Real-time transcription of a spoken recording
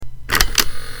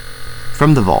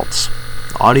From the Vaults,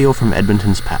 audio from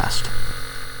Edmonton's past.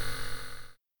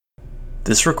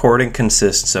 This recording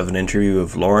consists of an interview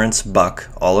of Lawrence Buck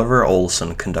Oliver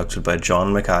Olson conducted by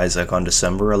John McIsaac on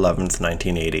December 11th,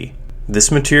 1980.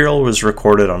 This material was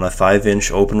recorded on a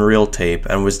 5-inch open-reel tape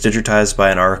and was digitized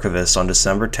by an archivist on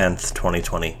December 10th,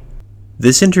 2020.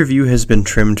 This interview has been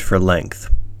trimmed for length.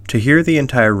 To hear the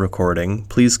entire recording,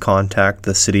 please contact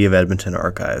the City of Edmonton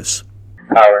Archives.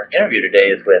 Our interview today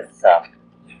is with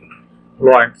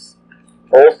Lawrence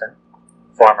Olson,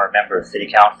 former member of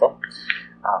City Council.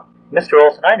 Mr.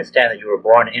 Olson, I understand that you were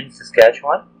born in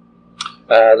Saskatchewan?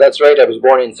 That's right, I was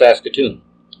born in Saskatoon.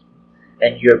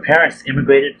 And your parents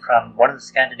immigrated from one of the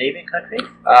Scandinavian countries?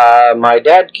 My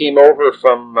dad came over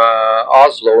from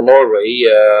Oslo, Norway,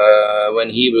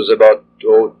 when he was about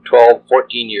 12,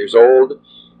 14 years old.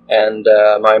 And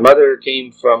my mother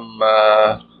came from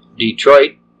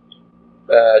Duluth,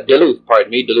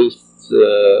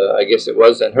 I guess it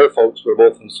was, and her folks were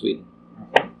both from Sweden.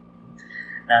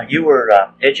 Now, you were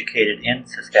educated in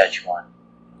Saskatchewan.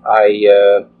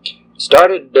 I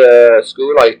started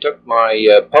school. I took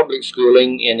my public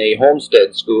schooling in a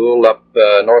homestead school up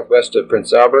northwest of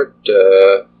Prince Albert.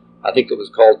 I think it was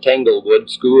called Tanglewood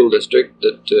School District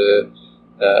that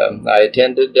I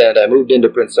attended, and I moved into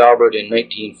Prince Albert in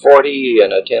 1940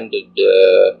 and attended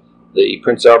the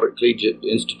Prince Albert Collegiate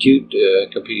Institute,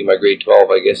 completing my grade 12,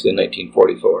 I guess, in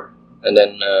 1944. And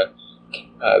then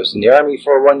I was in the Army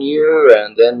for 1 year,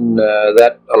 and then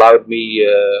that allowed me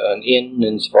an in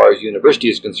as far as university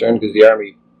is concerned, because the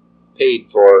Army paid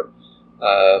for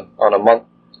on a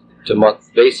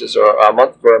month-to-month basis, or a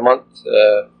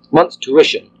month's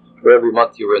tuition for every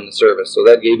month you were in the service. So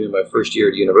that gave me my first year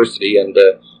at university, and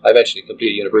I eventually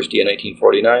completed university in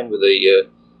 1949 with a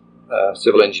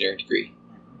civil engineering degree.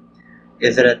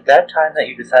 Is it at that time that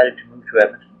you decided to move to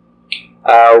Edmonton?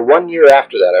 1 year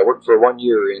after that, I worked for 1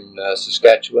 year in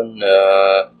Saskatchewan,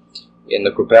 in the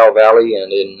Qu'Appelle Valley,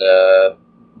 and in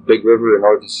Big River in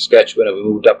northern Saskatchewan, and we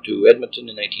moved up to Edmonton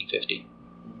in 1950.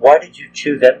 Why did you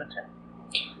choose Edmonton?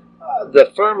 The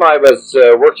firm I was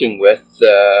working with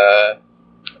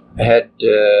had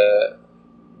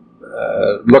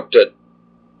looked at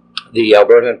the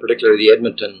Alberta, and particularly the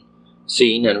Edmonton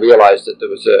scene, and realized that there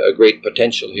was a great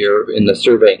potential here in the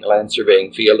land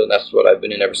surveying field, and that's what I've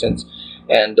been in ever since.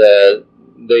 And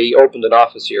they opened an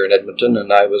office here in Edmonton,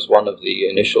 and I was one of the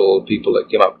initial people that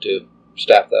came up to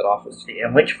staff that office.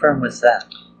 And which firm was that?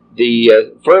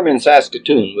 The firm in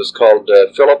Saskatoon was called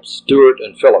Phillips, Stewart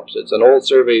and Phillips. It's an old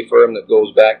survey firm that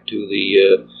goes back to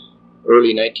the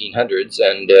early 1900s,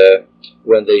 and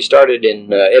when they started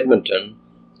in Edmonton,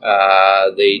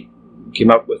 they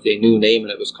came up with a new name,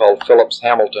 and it was called Phillips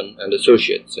Hamilton and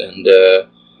Associates. And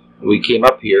we came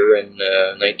up here in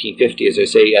 1950, as I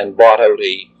say, and bought out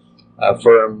a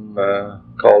firm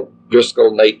called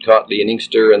Driscoll, Knight, Cotley, and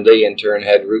Inkster, and they in turn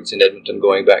had roots in Edmonton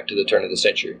going back to the turn of the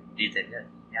century. Indeed they did,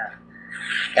 yeah.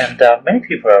 And many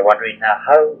people are wondering now,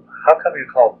 how come you're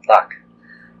called Buck?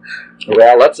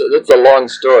 Well, that's a long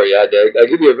story. I'll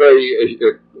give you a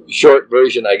very short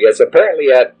version, I guess.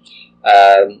 Apparently at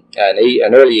an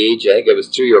early age, I think I was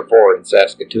 3 or 4 in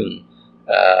Saskatoon,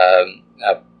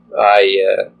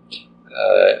 I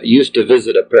used to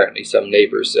visit apparently some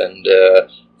neighbors, and the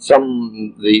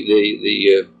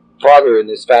father in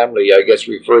this family, I guess,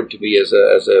 referred to me as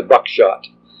a buckshot,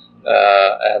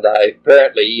 and I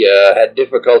apparently had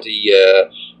difficulty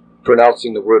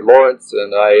pronouncing the word Lawrence,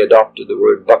 and I adopted the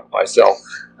word Buck myself.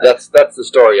 That's the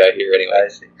story I hear anyway. I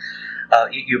see.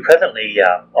 You presently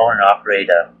own and operate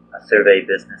a survey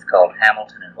business called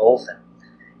Hamilton and Olson,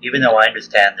 even though I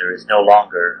understand there is no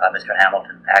longer Mr.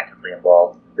 Hamilton actively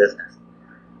involved in the business.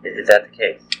 Is that the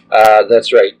case?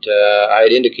 That's right. I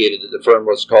had indicated that the firm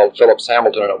was called Phillips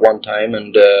Hamilton at one time,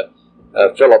 and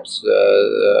Phillips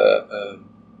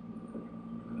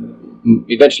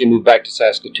eventually moved back to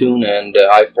Saskatoon, and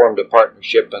I formed a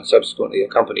partnership and subsequently a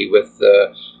company with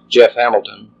Jeff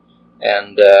Hamilton.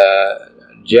 And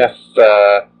Jeff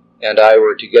and I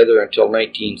were together until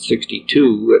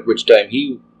 1962, at which time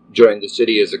he joined the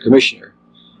city as a commissioner.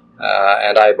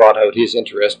 And I bought out his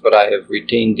interest, but I have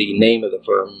retained the name of the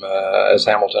firm as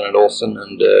Hamilton and Olson,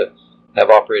 and have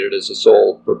operated as a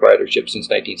sole proprietorship since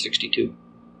 1962.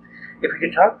 If we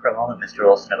could talk for a moment, Mr.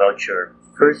 Olson, about your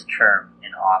first term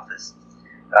in office.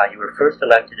 You were first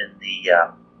elected in the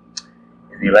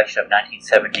election of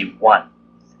 1971.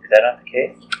 Is that not the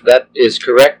case? That is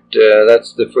correct.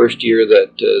 That's the first year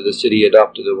that the city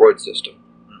adopted the ward system.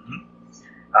 Mm-hmm.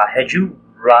 Had you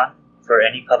run for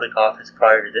any public office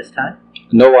prior to this time?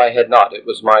 No, I had not. It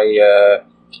was my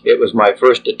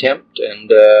first attempt, and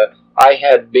I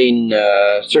had been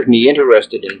certainly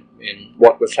interested in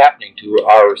what was happening to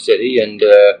our city, and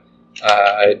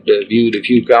I had viewed a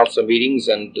few council meetings,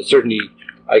 and certainly,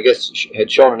 I guess,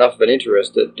 had shown enough of an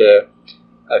interest that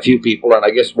a few people, and I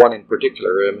guess one in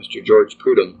particular, Mr. George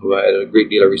Prudhomme, who I had a great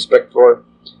deal of respect for,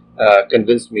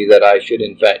 convinced me that I should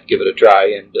in fact give it a try,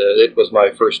 and it was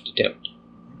my first attempt.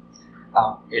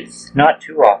 It's not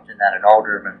too often that an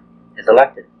alderman is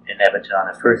elected in Edmonton on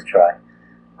the first try.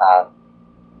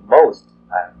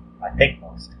 I think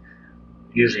most,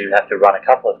 usually you have to run a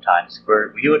couple of times.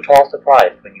 Were you at all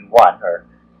surprised when you won? Or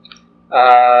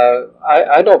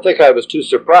I don't think I was too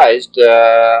surprised.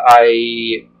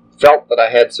 I felt that I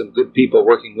had some good people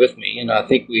working with me, and I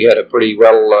think we had a pretty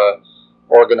well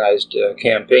organized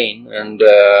campaign, and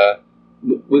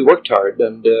we worked hard,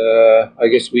 and I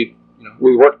guess we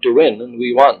worked to win, and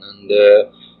we won, and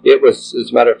it was,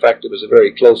 as a matter of fact, it was a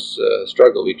very close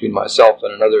struggle between myself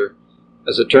and another,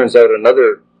 as it turns out,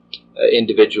 another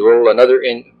individual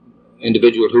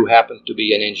who happens to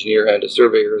be an engineer and a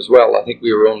surveyor as well. I think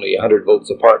we were only 100 votes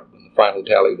apart when the final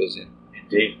tally was in.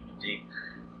 Indeed.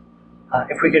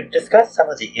 If we could discuss some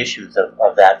of the issues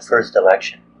of that first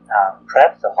election,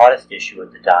 perhaps the hottest issue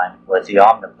at the time was the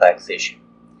Omniplex issue.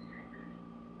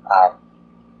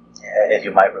 As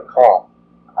you might recall,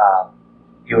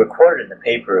 you were quoted in the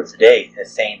paper of the day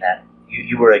as saying that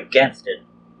you were against it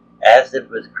as it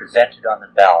was presented on the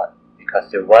ballot because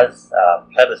there was a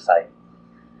plebiscite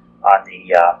on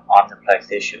the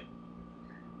Omniplex issue.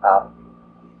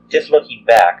 Just looking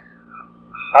back,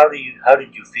 how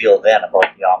did you feel then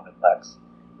about the Omniplex?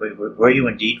 Were you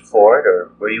indeed for it,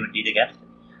 or were you indeed against it?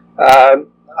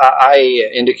 I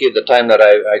indicated at the time that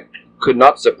I could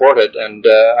not support it, and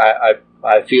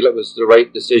I feel it was the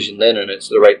right decision then, and it's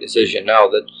the right decision now.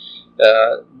 That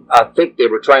I think they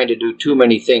were trying to do too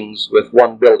many things with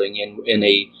one building in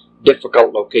a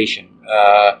difficult location.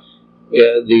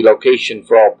 The location,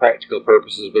 for all practical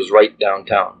purposes, was right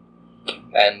downtown,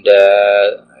 and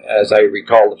as I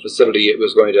recall, the facility, it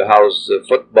was going to house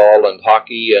football and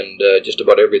hockey and just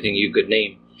about everything you could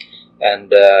name.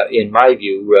 And in my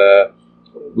view,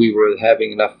 we were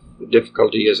having enough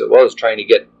difficulty as it was trying to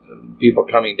get people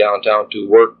coming downtown to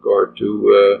work or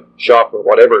to shop or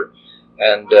whatever,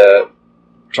 and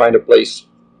trying to place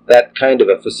that kind of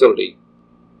a facility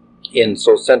in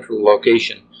so central a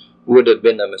location would have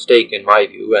been a mistake in my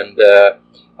view. And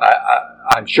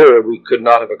I'm sure we could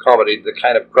not have accommodated the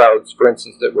kind of crowds, for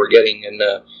instance, that we're getting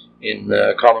in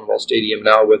Commonwealth Stadium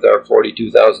now with our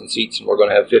 42,000 seats, and we're going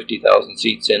to have 50,000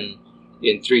 seats in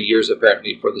 3 years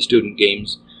apparently for the student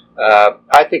games.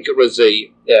 I think it was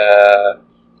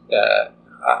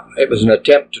an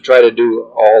attempt to try to do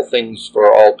all things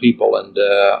for all people, and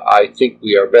I think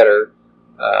we are better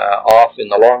off in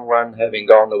the long run having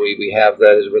gone the way we have.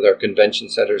 That is, with our convention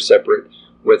center separate,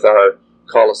 with our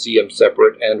Coliseum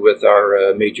separate, and with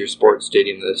our major sports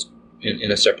stadium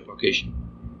in a separate location.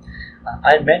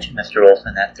 I had mentioned, Mr.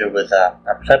 Olson, that there was a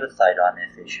plebiscite on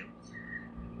this issue.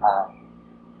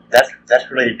 That's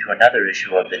related to another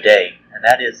issue of the day, and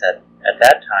that is that at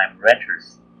that time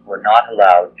renters were not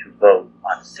allowed to vote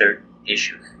on certain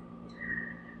issues.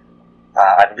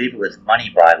 I believe it was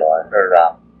money bylaw,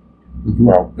 or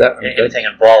anything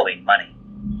involving money.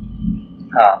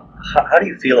 How do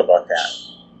you feel about that?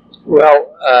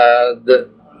 Well,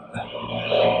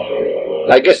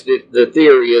 I guess the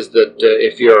theory is that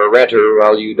if you're a renter,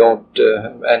 well, you don't,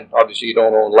 and obviously you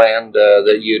don't own land,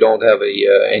 that you don't have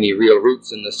any real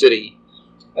roots in the city,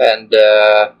 and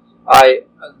I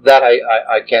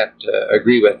can't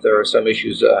agree with. There are some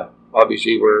issues,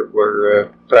 obviously,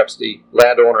 where perhaps the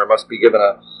landowner must be given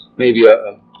maybe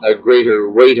a greater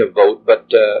weight of vote,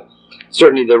 but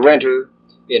certainly the renter,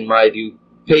 in my view,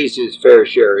 pays his fair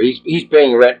share. He's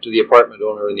paying rent to the apartment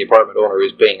owner, and the apartment owner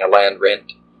is paying a land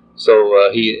rent. So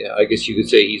I guess you could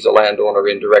say he's a landowner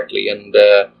indirectly, and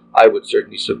I would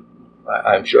certainly,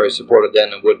 I'm sure I supported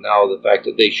then and would now, the fact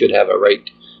that they should have a right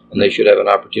and they should have an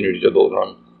opportunity to vote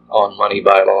on money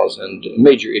bylaws and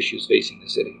major issues facing the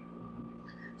city.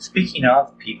 Speaking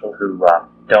of people who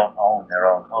don't own their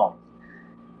own homes,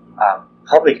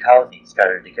 public housing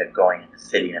started to get going in the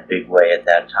city in a big way at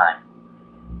that time.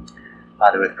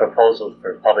 There was proposals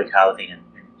for public housing in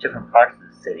different parts of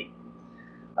the city.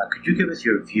 Could you give us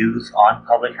your views on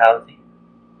public housing?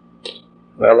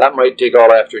 Well, that might take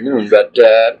all afternoon, but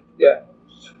yeah,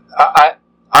 I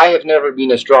have never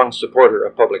been a strong supporter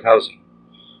of public housing.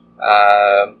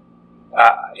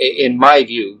 In my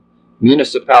view,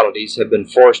 municipalities have been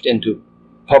forced into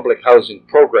public housing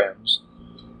programs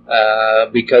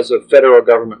because of federal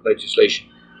government legislation.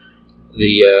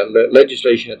 The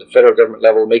legislation at the federal government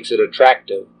level makes it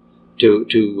attractive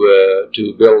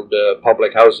to build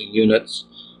public housing units.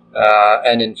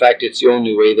 And in fact, it's the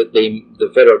only way that the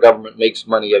federal government makes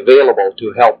money available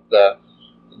to help the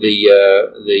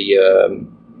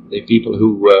people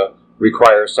who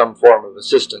require some form of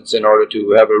assistance in order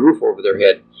to have a roof over their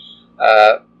head.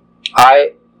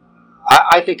 I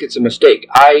think it's a mistake.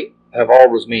 I have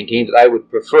always maintained that I would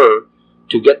prefer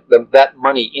to get that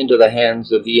money into the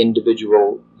hands of the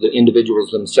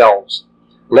individuals themselves.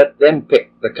 Let them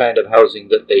pick the kind of housing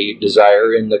that they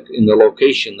desire in the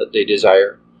location that they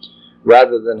desire,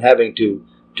 rather than having to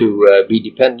be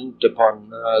dependent upon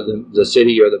the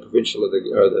city or the provincial or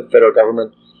the federal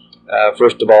government,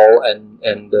 first of all, and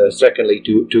secondly,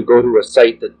 to go to a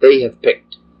site that they have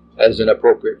picked as an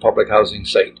appropriate public housing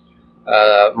site.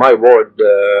 My ward,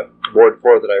 Ward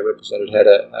 4 that I represented, had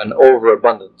an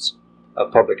overabundance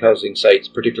of public housing sites,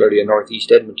 particularly in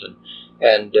northeast Edmonton,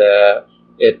 and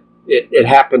it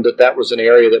happened that was an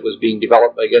area that was being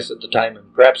developed, I guess, at the time,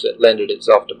 and perhaps it lended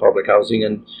itself to public housing.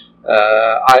 And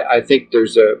I think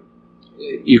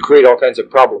you create all kinds of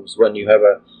problems when you have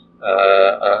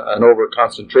an over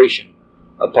concentration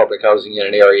of public housing in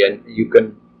an area, and you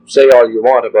can say all you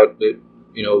want about there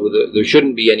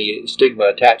shouldn't be any stigma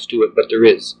attached to it, but there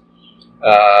is.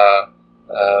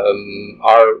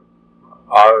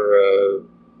 Our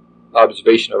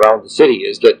observation around the city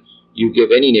is that you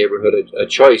give any neighborhood a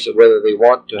choice of whether they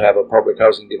want to have a public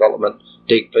housing development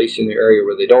take place in the area.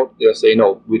 Where they don't, they'll say,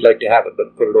 no, we'd like to have it,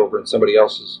 but put it over in somebody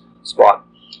else's spot.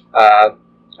 I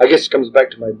guess it comes back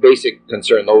to my basic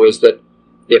concern, though, is that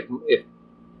if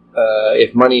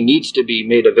money needs to be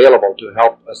made available to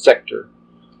help a sector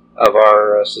of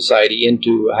our society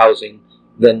into housing,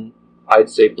 then I'd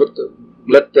say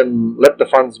let the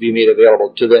funds be made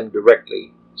available to them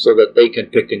directly, so that they can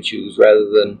pick and choose rather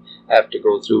than have to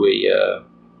go through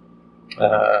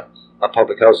a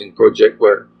public housing project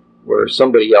where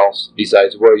somebody else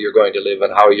decides where you're going to live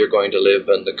and how you're going to live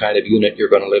and the kind of unit you're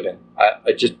going to live in.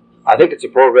 I think it's a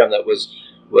program that was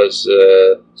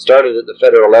started at the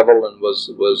federal level and was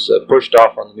pushed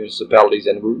off on the municipalities,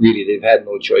 and really they've had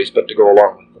no choice but to go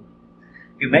along with them.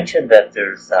 You mentioned that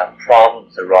there's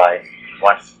problems arise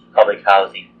once public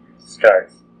housing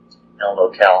starts in a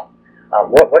locale.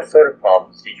 What sort of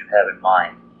problems did you have in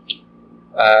mind?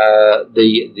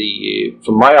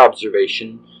 From my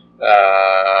observation,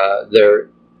 there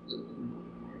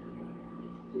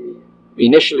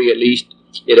initially, at least,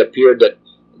 it appeared that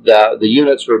the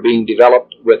units were being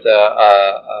developed with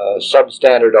a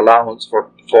substandard allowance for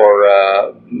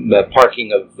the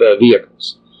parking of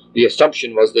vehicles. The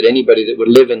assumption was that anybody that would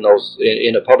live in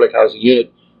a public housing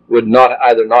unit would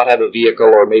either not have a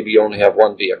vehicle or maybe only have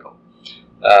one vehicle.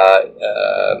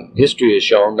 History has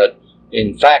shown that,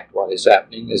 in fact, what is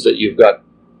happening is that you've got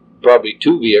probably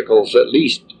two vehicles at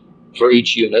least for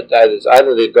each unit.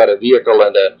 Either they've got a vehicle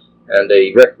and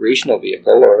a recreational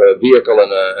vehicle, or a vehicle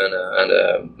and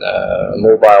a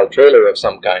mobile trailer of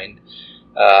some kind.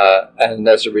 And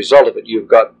as a result of it, you've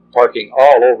got parking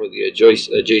all over the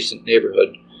adjacent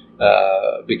neighborhood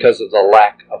because of the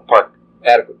lack of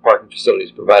adequate parking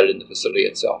facilities provided in the facility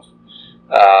itself.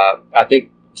 I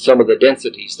think some of the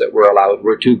densities that were allowed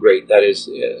were too great. That is,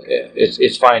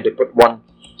 it's fine to put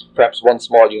perhaps one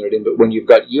small unit in, but when you've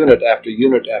got unit after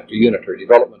unit after unit, or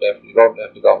development after development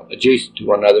after development adjacent to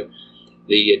one another,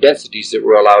 the densities that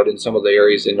were allowed in some of the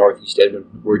areas in northeast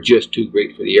Edmonton were just too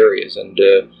great for the areas, and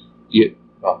you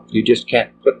just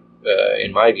can't put,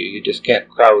 in my view, you just can't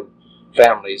crowd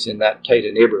families in that tight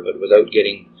a neighborhood without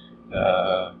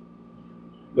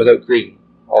creating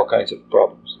all kinds of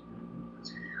problems.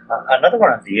 Another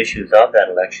one of the issues of that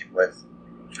election was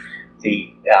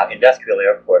the industrial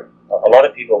airport. A lot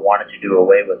of people wanted to do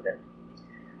away with it.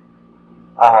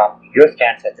 Your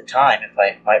stance at the time, if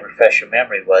I might refresh your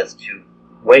memory, was to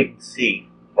wait and see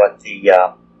what the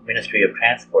Ministry of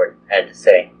Transport had to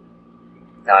say.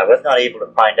 Now, I was not able to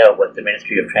find out what the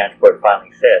Ministry of Transport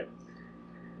finally said.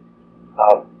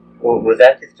 Was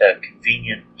that just a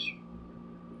convenient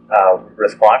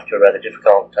response to a rather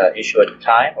difficult issue at the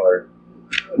time, or?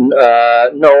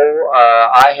 No,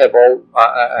 I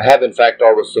have in fact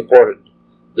always supported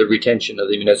the retention of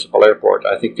the municipal airport.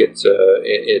 I think it's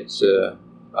a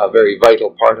very vital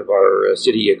part of our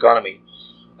city economy.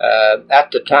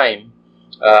 At the time,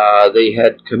 they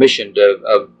had commissioned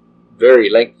a very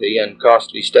lengthy and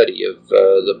costly study of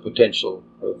the potential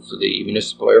of the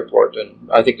municipal airport, and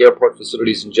I think airport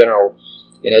facilities in general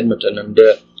in Edmonton. And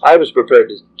I was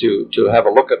prepared to have a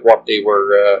look at what they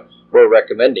were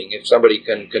recommending. If somebody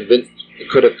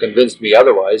could have convinced me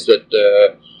otherwise that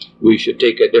we should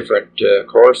take a different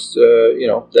course,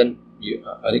 then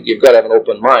I think you've got to have an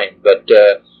open mind. But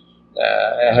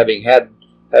having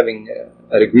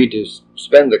agreed to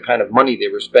spend the kind of money they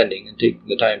were spending and taking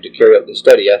the time to carry out the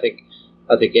study. I think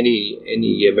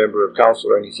any member of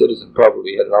council or any citizen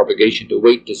probably had an obligation to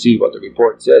wait to see what the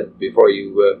report said before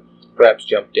you perhaps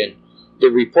jumped in. The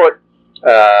report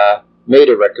made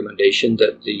a recommendation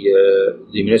that the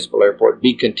municipal airport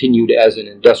be continued as an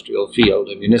industrial field,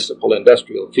 a municipal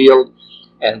industrial field,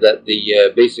 and that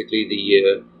basically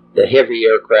the heavy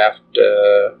aircraft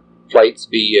flights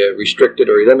be restricted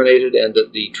or eliminated, and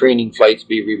that the training flights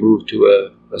be removed to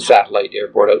a satellite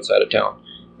airport outside of town.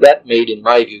 That made, in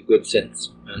my view, good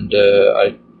sense, and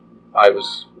the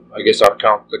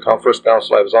first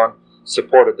council I was on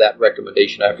supported that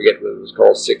recommendation. I forget whether it was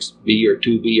called 6B or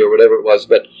 2B or whatever it was,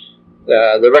 but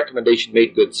the recommendation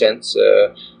made good sense.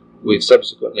 We've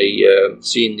subsequently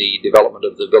seen the development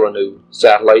of the Villeneuve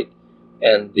satellite,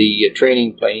 and the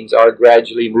training planes are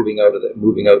gradually moving out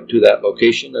to that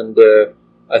location, and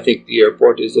I think the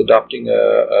airport is adopting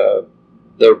the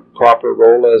proper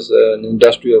role as an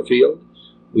industrial field.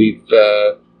 We've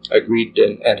agreed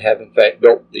and have in fact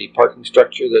built the parking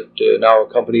structure that now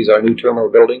accompanies our new terminal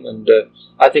building, and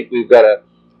I think we've got a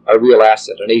real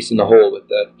asset, an ace in the hole with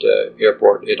that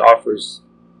airport. It offers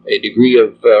a degree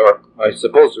of, I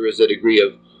suppose there is a degree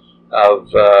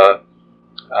of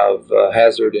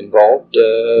hazard involved.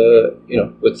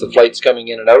 With the flights coming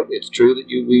in and out, it's true that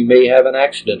we may have an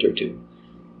accident or two.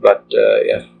 But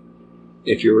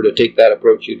if you were to take that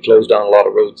approach, you'd close down a lot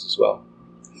of roads as well.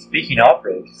 Speaking of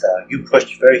roads, you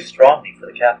pushed very strongly for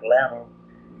the Capilano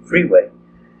Freeway.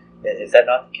 Is that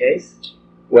not the case?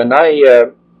 When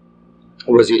I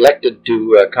was elected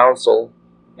to council,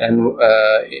 and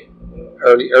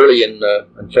early in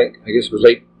fact, I guess it was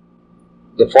late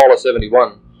the fall of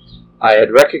 '71, I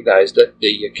had recognized that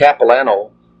the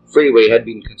Capilano Freeway had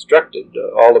been constructed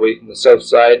all the way from the south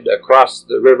side across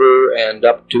the river and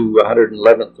up to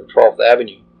 111th or 12th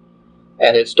Avenue.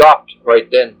 And it stopped right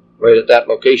then, right at that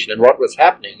location. And what was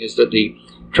happening is that the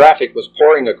traffic was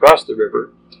pouring across the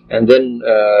river and then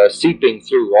seeping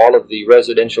through all of the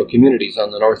residential communities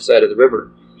on the north side of the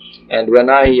river. And when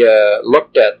I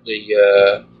looked at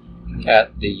the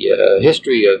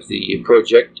history of the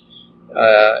project,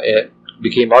 it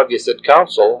became obvious that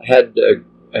council had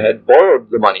borrowed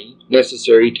the money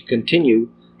necessary to continue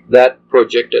that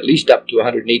project at least up to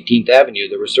 118th Avenue.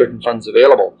 There were certain funds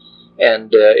available,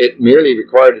 and it merely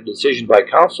required a decision by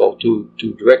council to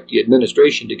direct the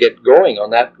administration to get going on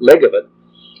that leg of it,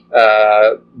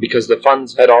 because the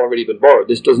funds had already been borrowed.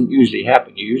 This doesn't usually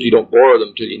happen. You usually don't borrow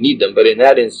them till you need them, but in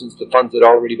that instance the funds had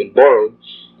already been borrowed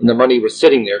and the money was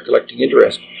sitting there collecting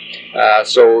interest. I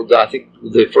think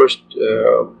the first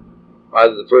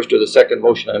either the first or the second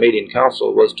motion I made in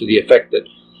council was to the effect that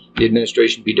the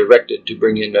administration be directed to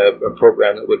bring in a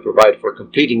program that would provide for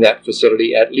completing that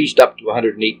facility at least up to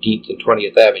 118th and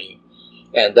 20th Avenue.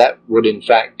 And that would in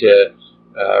fact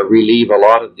relieve a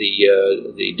lot of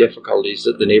the difficulties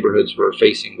that the neighborhoods were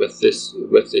facing with this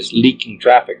leaking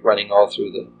traffic running all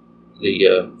through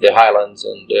the Highlands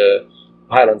and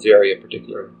Highlands area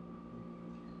particularly.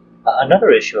 Another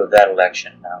issue of that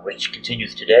election, which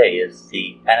continues today, is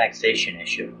the annexation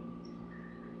issue.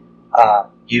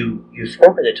 You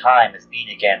spoke at the time as being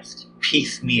against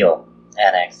piecemeal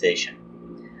annexation.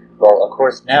 Well, of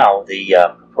course, now the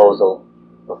proposal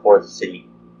before the city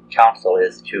council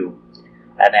is to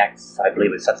annex, I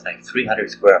believe it's something like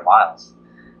 300 square miles.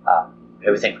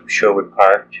 Everything from Sherwood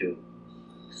Park to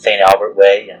St. Albert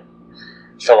Way and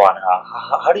so on.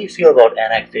 How do you feel about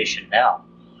annexation now?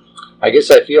 I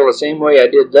guess I feel the same way I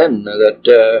did then, that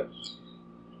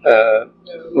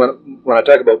when I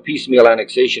talk about piecemeal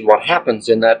annexation, what happens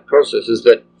in that process is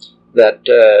that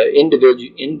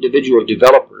individual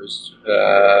developers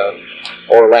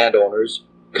or landowners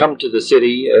come to the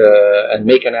city and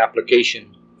make an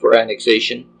application for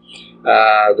annexation.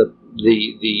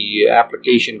 The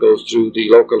application goes through the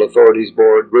local authorities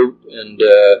board route,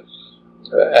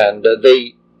 and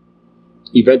they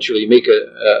eventually make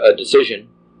a decision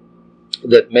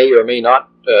that may or may not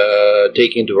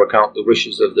take into account the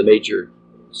wishes of the major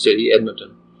city,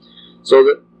 Edmonton. So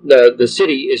that the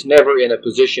city is never in a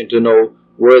position to know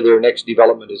where their next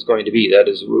development is going to be. That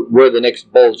is, where the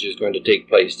next bulge is going to take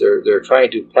place. They're trying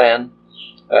to plan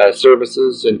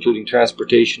services, including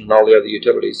transportation and all the other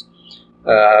utilities,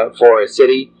 for a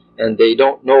city, and they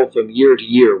don't know from year to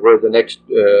year where the next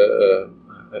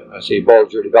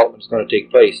bulge or development is going to take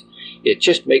place. It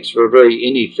just makes for a very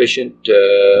inefficient,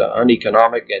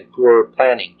 uneconomic, and poor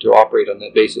planning to operate on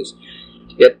that basis.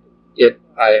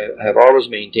 I have always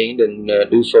maintained, and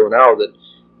do so now, that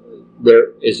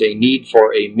there is a need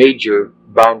for a major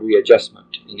boundary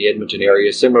adjustment in the Edmonton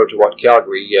area, similar to what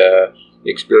Calgary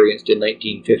experienced in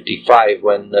 1955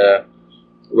 when the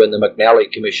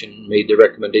McNally Commission made the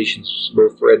recommendations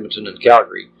both for Edmonton and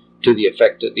Calgary to the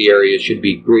effect that the area should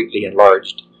be greatly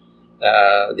enlarged.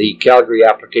 The Calgary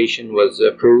application was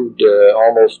approved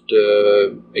almost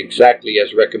exactly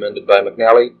as recommended by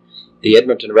McNally. The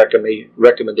Edmonton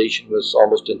recommendation was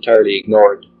almost entirely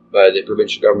ignored by the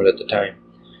provincial government at the time.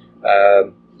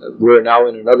 We're now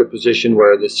in another position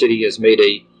where the city has made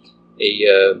a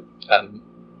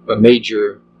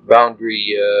major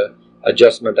boundary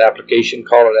adjustment application,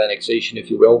 call it annexation if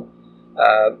you will,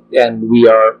 and we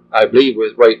are, I believe,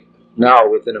 right now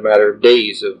within a matter of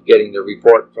days of getting the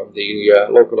report from the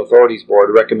local authorities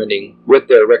board recommending with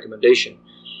their recommendation,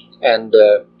 and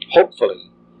hopefully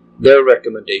their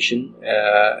recommendation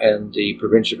and the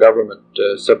provincial government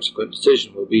subsequent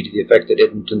decision will be to the effect that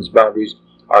Edmonton's boundaries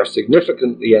are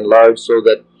significantly enlarged so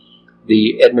that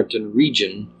the Edmonton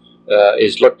region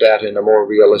is looked at in a more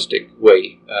realistic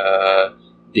way.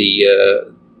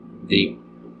 The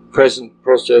present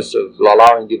process of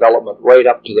allowing development right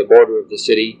up to the border of the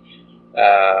city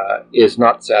is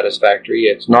not satisfactory.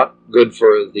 It's not good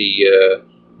for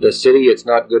the city. It's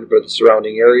not good for the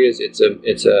surrounding areas. It's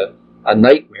a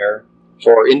nightmare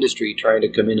for industry trying to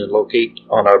come in and locate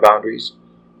on our boundaries.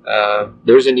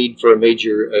 There's a need for a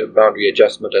major boundary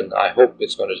adjustment, and I hope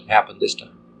it's going to happen this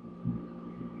time.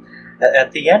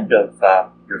 At the end of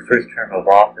your first term of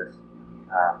office,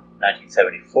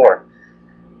 1974,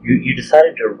 you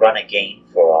decided to run again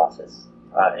for office,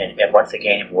 and once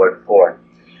again in Ward 4.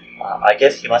 I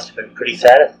guess you must have been pretty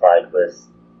satisfied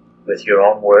with your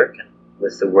own work and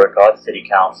with the work of City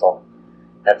Council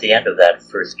at the end of that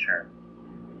first term.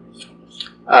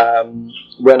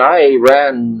 When I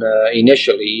ran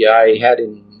initially, I had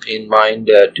in mind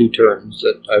 2 terms,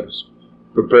 that I was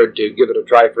prepared to give it a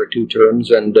try for 2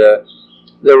 terms, and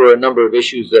there were a number of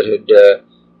issues that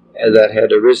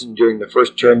had arisen during the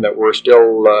first term that were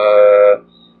still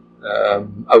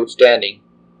outstanding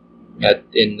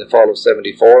in the fall of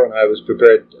 '74, and I was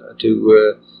prepared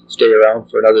to stay around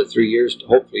for another 3 years,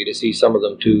 hopefully to see some of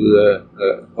them to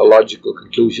a logical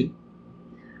conclusion.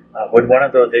 Would one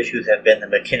of those issues have been the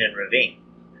McKinnon Ravine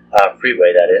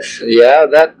freeway, that is? Yeah,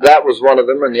 that was one of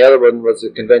them, and the other one was the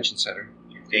convention center.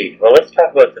 Indeed. Well, let's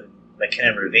talk about the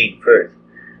McKinnon Ravine first,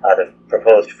 the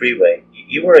proposed freeway.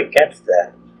 You were against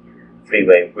that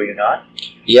freeway, were you not?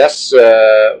 Yes.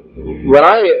 When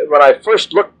I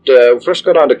first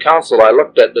got onto council, I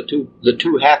looked at the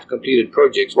two half-completed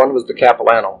projects. One was the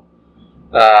Capilano,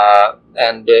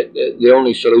 and the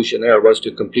only solution there was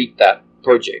to complete that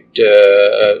project,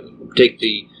 take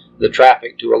the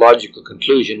traffic to a logical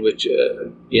conclusion, which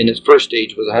in its first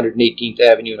stage was 118th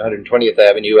Avenue and 120th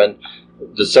Avenue, and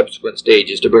the subsequent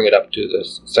stage is to bring it up to the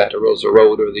Santa Rosa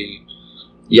Road or the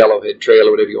Yellowhead Trail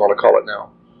or whatever you want to call it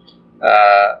now.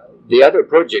 The other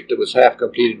project that was half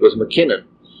completed was McKinnon,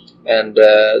 and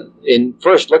in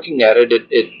first looking at it,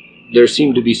 there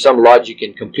seemed to be some logic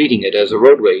in completing it as a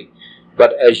roadway,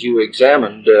 but as you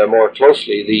examined more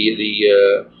closely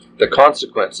the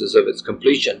consequences of its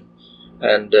completion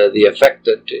and the effect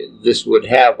that this would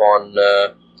have on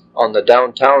the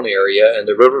downtown area and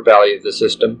the river valley of the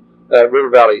system,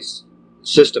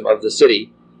 system of the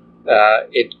city,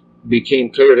 it became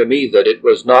clear to me that it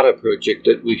was not a project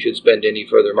that we should spend any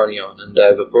further money on, and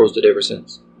I've opposed it ever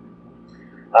since.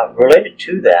 Related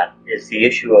to that is the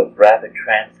issue of rapid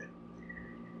transit.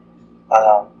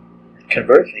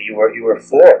 Conversely, you were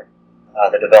for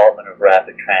the development of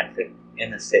rapid transit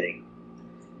in the city.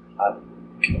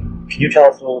 Can you tell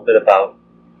us a little bit about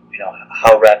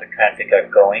how rapid transit got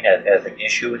going as an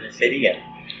issue in the city and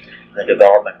the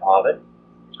development of it?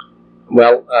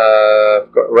 Well,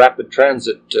 rapid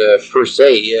transit per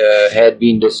se had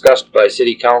been discussed by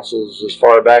city councils as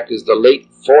far back as the late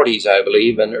 40s, I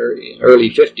believe, and early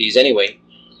 50s anyway.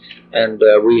 And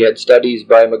we had studies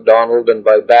by MacDonald and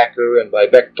by Backer and by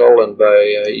Bechtel and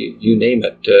by you name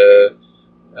it,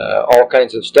 all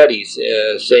kinds of studies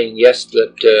saying yes,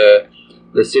 that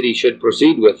the city should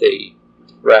proceed with a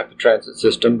rapid transit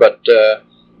system, but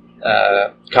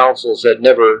councils had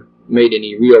never made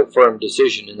any real firm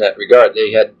decision in that regard.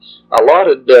 They had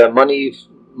allotted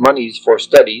monies for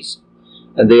studies,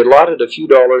 and they allotted a few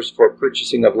dollars for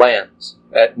purchasing of lands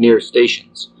at near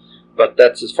stations, but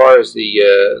that's as far as they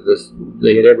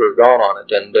had ever gone on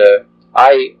it. And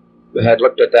I had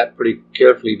looked at that pretty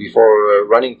carefully before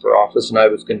running for office, and I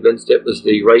was convinced it was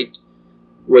the right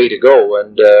way to go.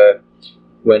 And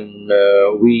when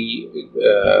we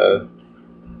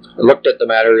looked at the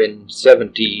matter in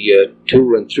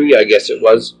 72 and 3, I guess it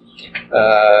was,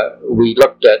 we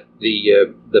looked at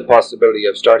the possibility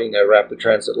of starting a rapid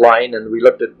transit line, and we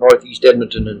looked at Northeast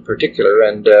Edmonton in particular,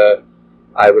 and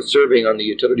I was serving on the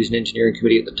Utilities and Engineering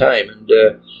Committee at the time, and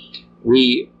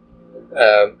we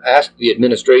asked the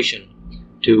administration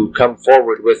to come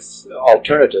forward with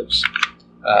alternatives,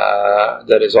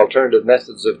 that is, alternative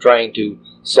methods of trying to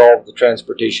solve the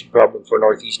transportation problem for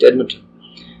Northeast Edmonton.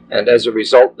 And as a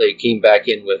result, they came back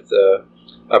in with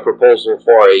a proposal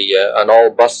for an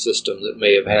all-bus system that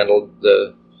may have handled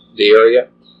the area.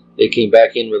 They came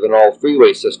back in with an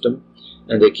all-freeway system,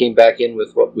 and they came back in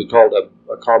with what we called a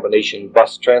combination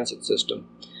bus transit system.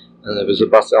 And there was a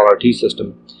bus LRT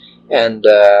system. And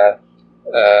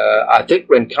I think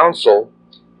when council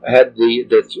had the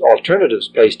alternatives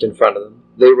placed in front of them,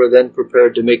 they were then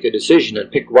prepared to make a decision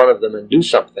and pick one of them and do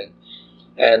something.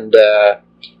 And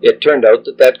it turned out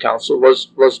that council was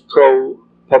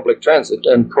pro-public transit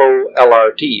and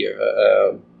pro-LRT,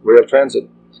 rail transit.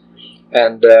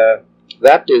 And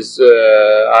that is,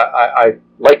 I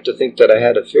like to think that I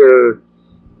had a fair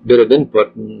bit of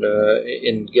input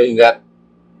in getting that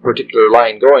particular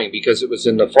line going, because it was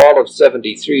in the fall of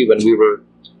 '73 when we were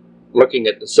looking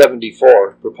at the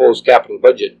 '74 proposed capital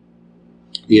budget.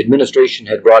 The administration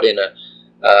had brought in a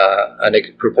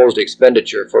proposed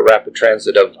expenditure for rapid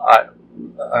transit of a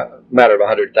matter of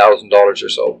 $100,000 or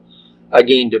so,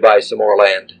 again to buy some more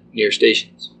land near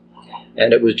stations.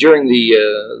 And it was during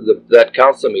that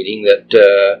council meeting that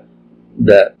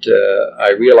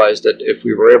I realized that if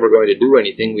we were ever going to do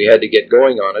anything, we had to get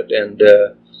going on it. And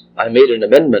I made an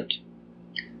amendment,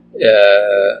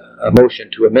 a motion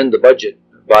to amend the budget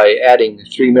by adding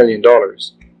 $3 million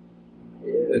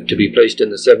to be placed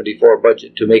in the '74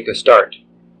 budget to make a start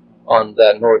on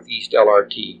that Northeast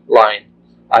LRT line.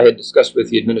 I had discussed with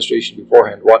the administration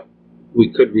beforehand what we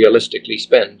could realistically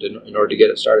spend in order to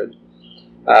get it started.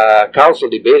 Council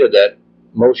debated that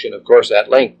motion, of course, at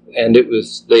length, and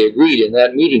they agreed in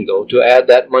that meeting, though, to add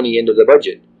that money into the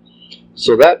budget.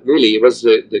 So that really was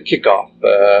the kickoff.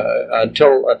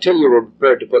 Until you were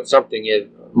prepared to put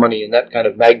money in that kind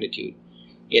of magnitude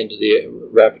into the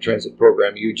rapid transit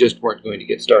program, you just weren't going to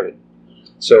get started.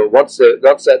 So once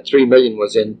that $3 million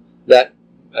was in, that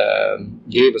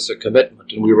gave us a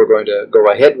commitment, and we were going to go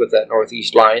ahead with that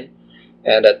Northeast line.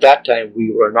 And at that time,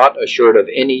 we were not assured of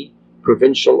any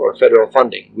provincial or federal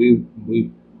funding. We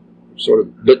sort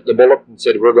of bit the bullet and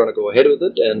said we're going to go ahead with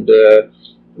it, and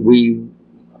we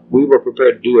were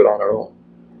prepared to do it on our own.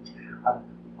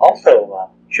 Also,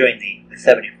 during the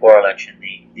 '74 election,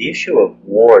 the issue of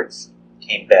wards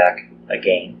came back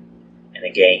again and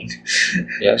again.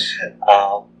 Yes.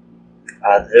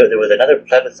 There was another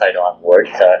plebiscite on wards.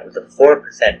 It was a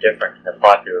 4% difference in the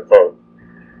popular vote,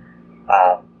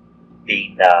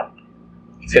 being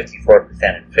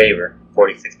 54% in favor,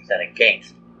 46%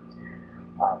 against.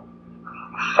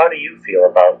 How do you feel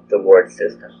about the ward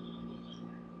system?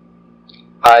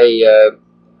 I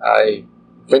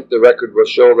think the record will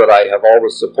show that I have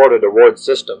always supported a ward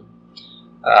system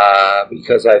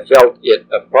because I felt it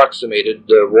approximated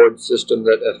the ward system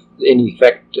that in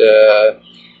effect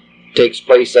takes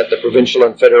place at the provincial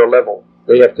and federal level.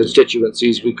 They have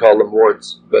constituencies, we call them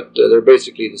wards, but they're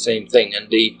basically the same thing.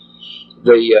 And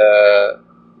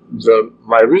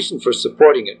my reason for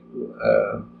supporting it,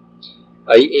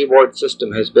 a ward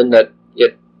system, has been that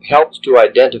it helps to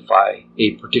identify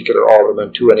a particular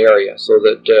alderman to an area, so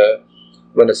that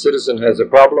when a citizen has a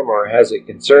problem or has a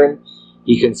concern,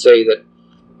 he can say that,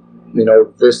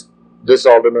 this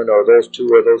alderman or those two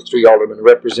or those three aldermen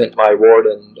represent my ward,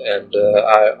 and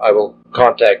I will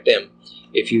contact them.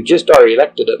 If you just are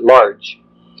elected at large,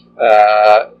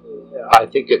 I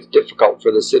think it's difficult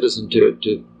for the citizen to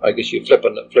I guess you flip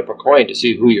a coin to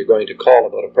see who you're going to call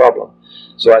about a problem.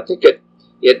 So I think it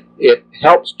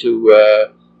helps to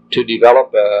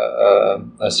develop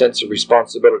a sense of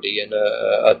responsibility and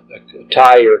a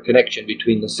tie or connection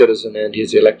between the citizen and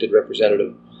his elected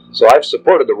representative. So I've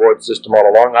supported the ward system all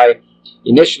along. I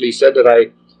initially said that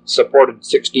I supported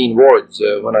 16 wards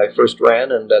when I first ran,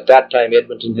 and at that time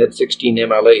Edmonton had 16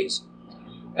 MLAs.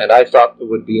 And I thought it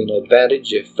would be an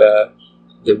advantage if the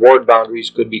ward boundaries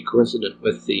could be coincident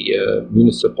with the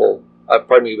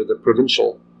with the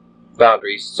provincial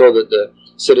boundaries, so that the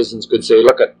citizens could say,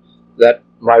 look at that,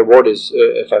 my ward is,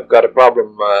 if I've got a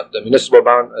problem at the municipal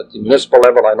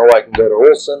level, I know I can go to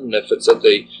Olson, and if it's at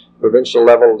the provincial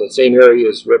level, the same area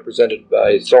is represented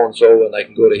by so-and-so, and I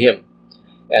can go to him.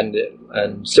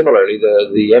 And similarly,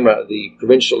 the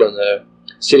provincial and the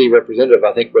city representative,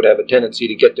 I think, would have a tendency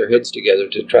to get their heads together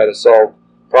to try to solve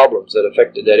problems that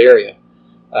affected that area.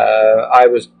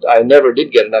 I never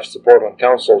did get enough support on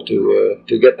council to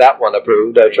get that one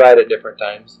approved. I tried at different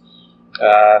times,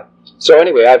 So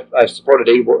anyway, I've supported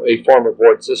a form of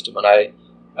ward system, and I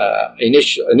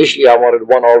initially I wanted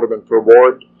one alderman per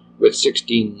ward with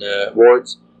 16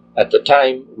 wards. At the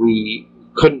time, we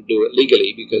couldn't do it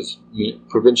legally because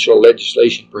provincial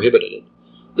legislation prohibited it.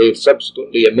 They've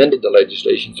subsequently amended the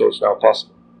legislation, so it's now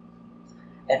possible.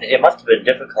 And it must have been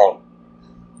difficult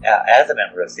as a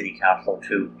member of City Council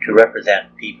to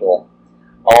represent people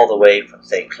all the way from,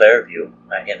 say, Clairview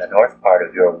in the north part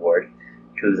of your ward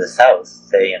to the south,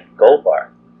 say, in Gold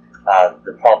Bar.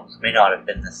 The problems may not have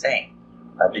been the same.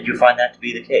 Did you find that to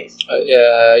be the case?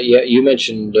 Yeah, you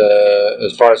mentioned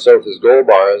as far south as Gold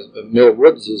Bar. Mill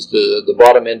Woods is the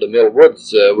bottom end of Mill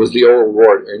Woods was the old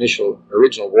ward,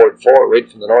 original Ward 4, right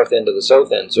from the north end to the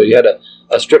south end. So you had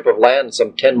a strip of land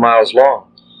some 10 miles long.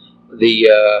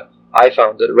 I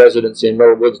found that residents in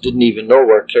Mill Woods didn't even know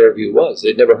where Clairview was.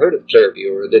 They'd never heard of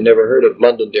Clairview, or they'd never heard of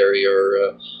Londonderry,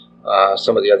 or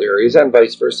some of the other areas, and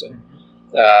vice versa.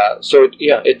 So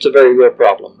it's a very real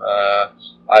problem.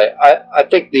 I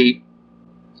think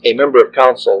a member of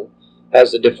council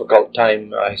has a difficult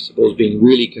time, I suppose, being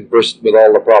really conversant with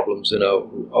all the problems in a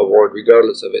ward,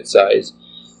 regardless of its size.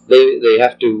 They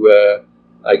have to,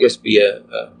 I guess, be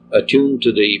attuned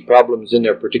to the problems in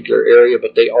their particular area,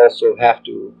 but they also have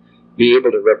to be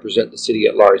able to represent the city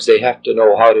at large. They have to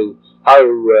know how to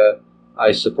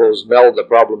I suppose, meld the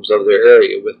problems of their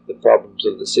area with the problems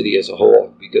of the city as a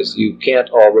whole, because you can't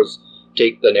always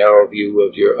take the narrow view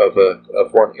of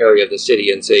one area of the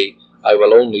city and say, I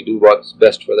will only do what's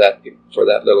best for that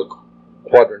little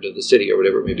quadrant of the city, or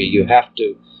whatever it may be. You have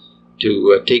to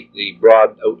take the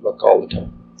broad outlook all the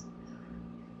time.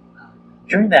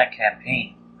 During that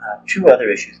campaign, two other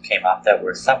issues came up that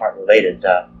were somewhat related.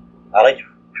 I like to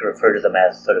refer to them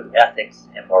as sort of ethics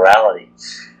and morality.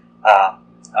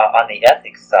 On the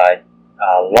ethics side,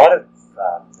 a lot of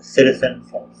the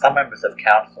citizens and some members of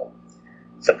council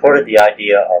supported the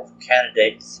idea of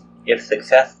candidates, if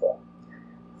successful,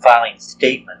 filing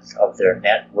statements of their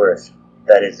net worth,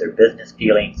 that is, their business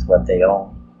dealings, what they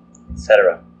own,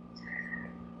 etc.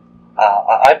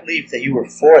 I believe that you were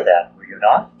for that, were you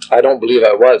not? I don't believe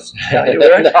I was. No, you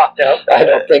weren't? No, I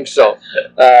don't think so.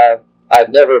 I've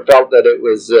never felt that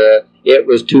it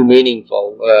was too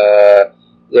meaningful.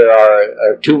 There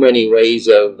are too many ways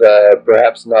of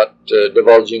perhaps not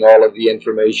divulging all of the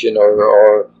information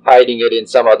or hiding it in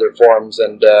some other forms.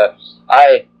 And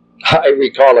I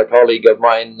recall a colleague of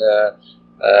mine,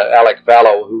 Alec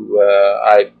Fallow, who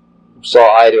I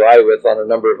saw eye to eye with on a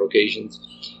number of occasions.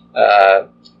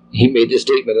 He made the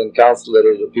statement in council that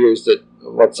it appears that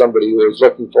what somebody was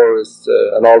looking for is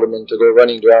an alderman to go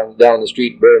running down the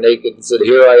street bare naked and said,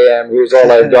 "Here I am, here's all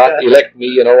I've got, elect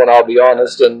me, and I'll be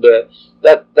honest." And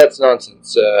that's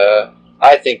nonsense.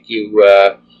 I think you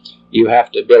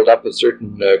have to build up a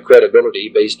certain credibility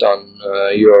based on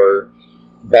your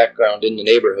background in the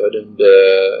neighborhood and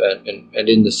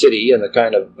in the city, and the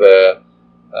kind of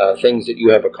things that you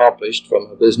have accomplished from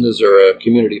a business or a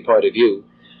community point of view.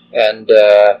 And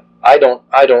I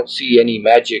don't see any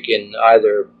magic in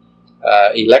either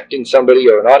electing somebody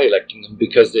or not electing them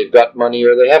because they've got money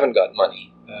or they haven't got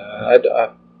money.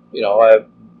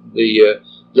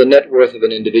 The net worth of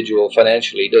an individual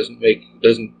financially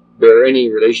doesn't bear any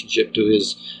relationship to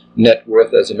his net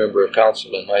worth as a member of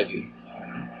council, in my view.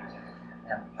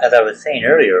 As I was saying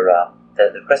earlier,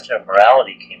 the question of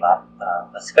morality came up,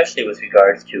 especially with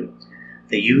regards to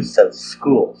the use of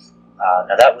schools.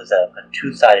 Now that was a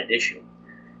two-sided issue,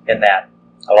 in that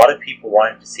a lot of people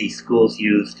wanted to see schools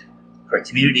used for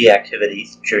community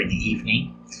activities during the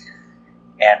evening,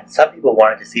 and some people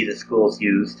wanted to see the schools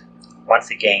used,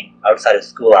 once again, outside of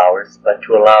school hours, but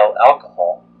to allow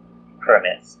alcohol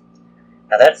permits.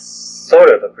 Now that's sort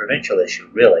of a provincial issue,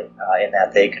 really, in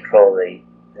that they control the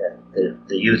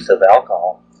use of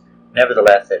alcohol.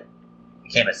 Nevertheless, it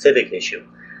became a civic issue.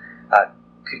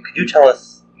 Could you tell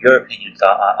us your opinions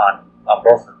on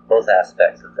both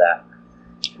aspects of that?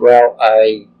 Well,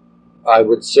 I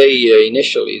would say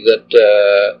initially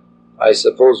that I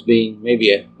suppose being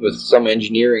maybe with some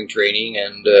engineering training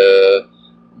and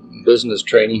business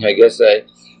training, I guess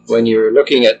when you're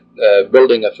looking at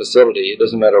building a facility, it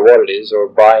doesn't matter what it is, or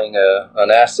buying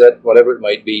an asset, whatever it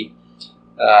might be,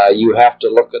 you have to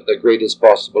look at the greatest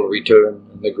possible return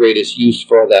and the greatest use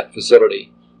for that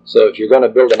facility. So if you're going to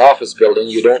build an office building,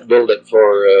 you don't build it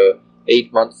for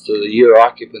 8 months to the year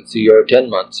occupancy or 10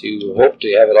 months. You hope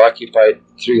to have it occupied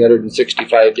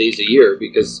 365 days a year,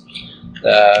 because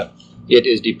it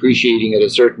is depreciating at a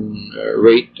certain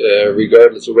rate,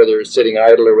 regardless of whether it's sitting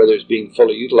idle or whether it's being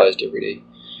fully utilized every day.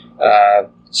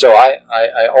 So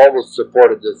I always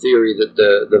supported the theory that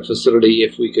the facility,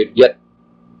 if we could get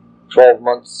 12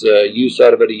 months use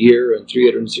out of it a year, and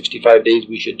 365 days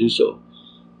we should do so.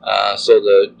 So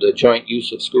the joint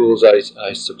use of schools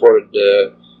I supported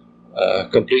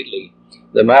completely.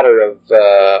 The matter of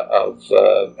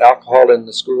alcohol in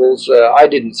the schools, I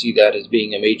didn't see that as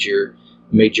being a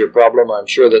major problem. I'm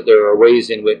sure that there are ways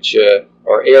in which,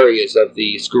 or areas of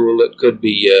the school that could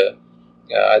be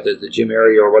either the gym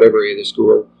area or whatever area of the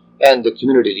school, and the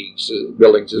community leagues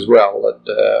buildings as well, that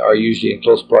are usually in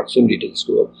close proximity to the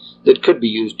school, that could be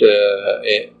used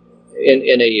in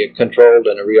a controlled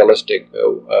and a realistic,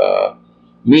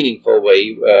 meaningful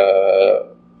way,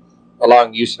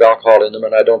 allowing use of alcohol in them,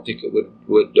 and I don't think it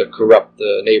would corrupt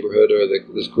the neighborhood or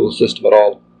the school system at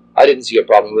all. I didn't see a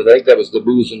problem with it. I think that was the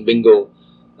booze and bingo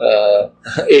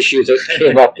issue that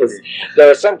came up. There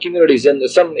are some communities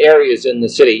some areas in the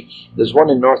city. There's one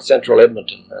in north central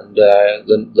Edmonton, and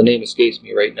the name escapes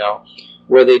me right now,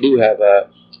 where they do have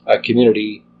a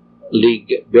community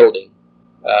league building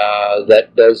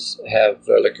that does have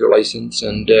a liquor license,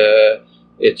 and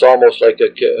it's almost like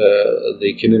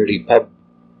the community pub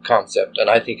concept, and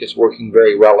I think it's working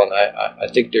very well, and I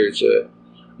think there's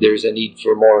a need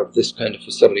for more of this kind of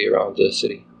facility around the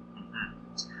city.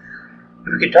 If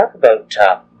we could talk about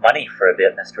money for a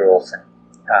bit, Mr. Olson.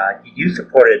 You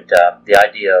supported the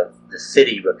idea of the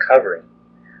city recovering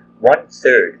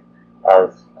 1/3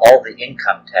 of all the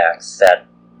income tax that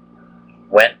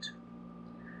went,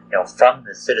 from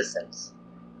the citizens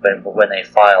when they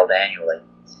filed annually.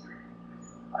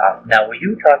 Now, were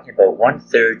you talking about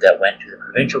 1/3 that went to the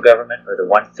provincial government, or the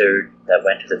 1/3 that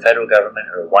went to the federal government,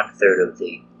 or 1/3 of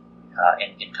the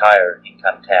entire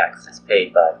income tax that's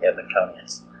paid by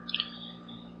Edmontonians?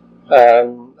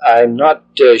 I'm not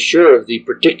sure of the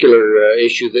particular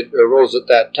issue that arose at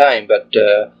that time, but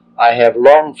I have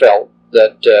long felt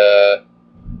that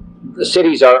the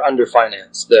cities are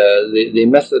underfinanced. The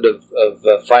method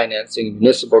of financing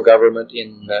municipal government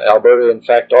in Alberta, in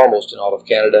fact almost in all of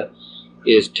Canada,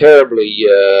 is terribly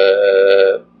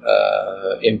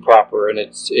improper, and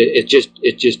it's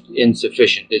just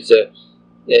insufficient. It's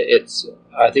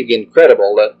I think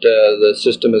incredible that the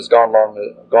system has gone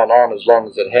on as long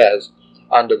as it has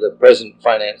under the present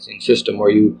financing system, where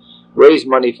you raise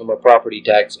money from a property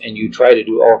tax and you try to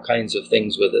do all kinds of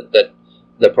things with it that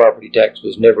the property tax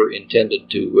was never intended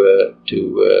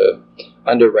to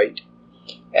underwrite.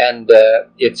 And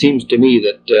it seems to me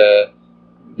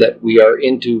that we are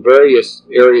into various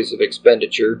areas of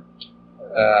expenditure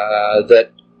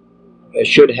that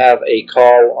should have a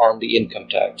call on the income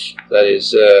tax. That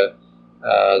is,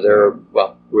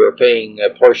 we're paying a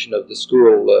portion of the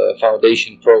school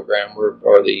foundation program,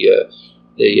 or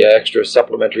the extra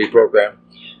supplementary program.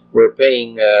 We're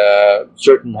paying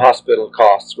certain hospital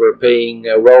costs. We're paying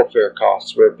welfare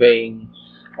costs. We're paying,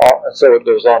 so it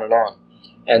goes on and on.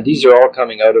 And these are all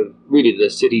coming out of really the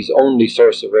city's only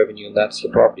source of revenue, and that's the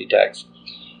property tax.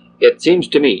 It seems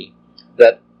to me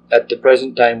that at the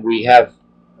present time we have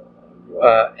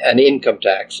an income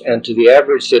tax, and to the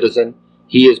average citizen,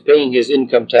 he is paying his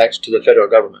income tax to the federal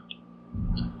government.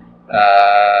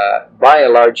 By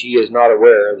and large, he is not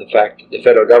aware of the fact that the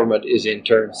federal government is in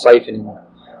turn siphoning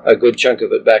a good chunk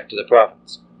of it back to the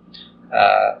province.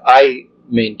 I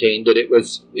maintained that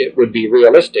it would be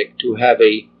realistic to have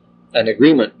an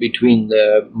agreement between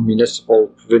the municipal,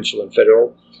 provincial, and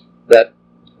federal that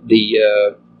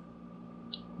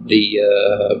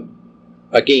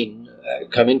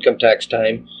come income tax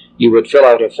time, you would fill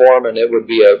out a form, and it would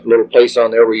be a little place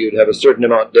on there where you'd have a certain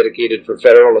amount dedicated for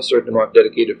federal, a certain amount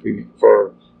dedicated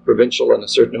for provincial, and a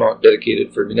certain amount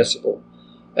dedicated for municipal.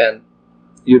 And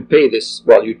you'd pay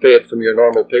you'd pay it from your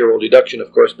normal payroll deduction,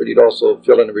 of course, but you'd also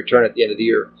fill in a return at the end of the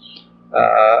year.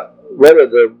 Whether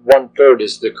the 1/3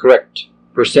 is the correct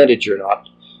percentage or not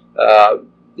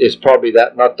is probably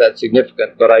not that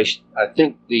significant, but I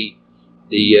think the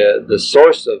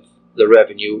source of the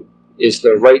revenue is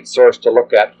the right source to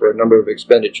look at for a number of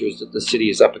expenditures that the city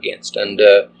is up against, and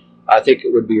I think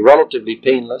it would be relatively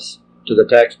painless to the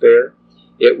taxpayer.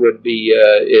 It would be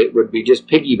just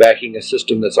piggybacking a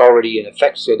system that's already in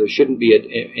effect, so there shouldn't be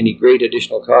any great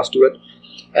additional cost to it,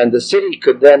 and the city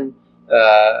could then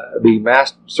be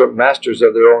masters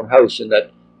of their own house, in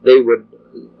that they would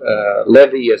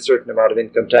levy a certain amount of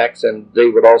income tax, and they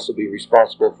would also be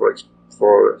responsible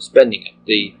for spending it.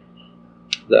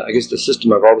 I guess the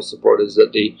system I've always supported is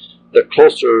that the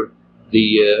closer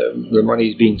the money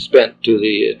is being spent to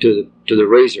the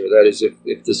raiser, that is,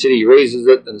 if the city raises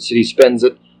it and the city spends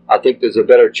it, I think there's a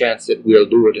better chance that we'll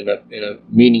do it in a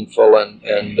meaningful and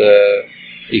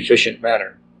efficient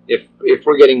manner. If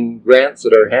we're getting grants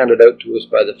that are handed out to us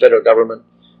by the federal government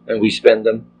and we spend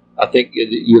them, I think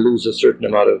you lose a certain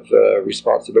amount of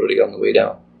responsibility on the way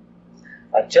down.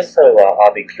 Just so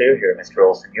I'll be clear here, Mr.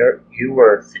 Olson, you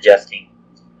were suggesting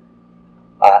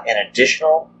an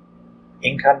additional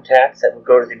income tax that would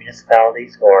go to the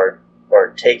municipalities, or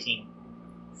taking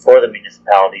for the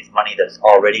municipalities money that's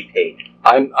already paid?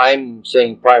 I'm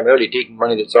saying primarily taking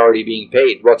money that's already being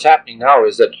paid. What's happening now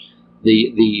is that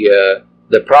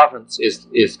the province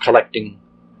is collecting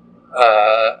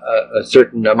a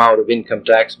certain amount of income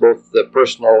tax, both the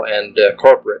personal and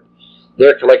corporate.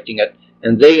 They're collecting it,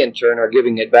 and they in turn are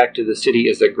giving it back to the city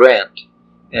as a grant.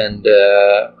 And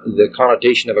the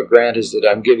connotation of a grant is that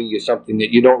I'm giving you something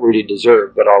that you don't really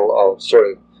deserve, but I'll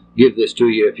sort of give this to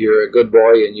you if you're a good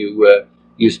boy and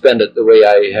you spend it the way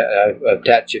I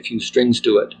attach a few strings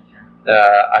to it.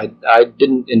 I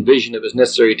didn't envision it was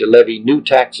necessary to levy new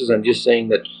taxes. I'm just saying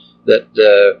that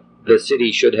the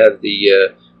city should have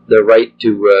the right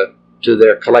to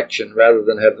their collection rather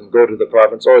than have them go to the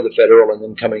province or the federal and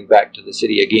then coming back to the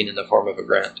city again in the form of a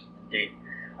grant. Indeed.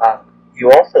 You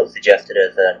also suggested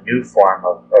as a new form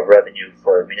of revenue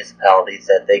for municipalities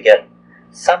that they get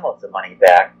some of the money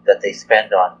back that they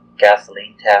spend on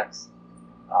gasoline tax,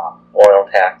 oil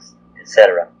tax,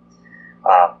 etc.,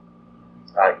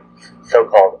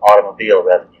 so-called automobile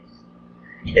revenues.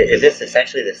 Is this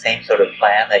essentially the same sort of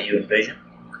plan that you envision?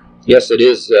 Yes, it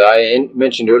is. I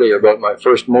mentioned earlier about my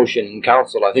first motion in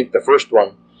council. I think the first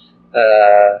one,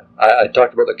 I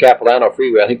talked about the Capilano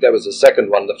Freeway. I think that was the second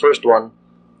one. The first one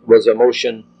was a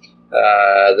motion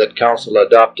that council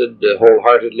adopted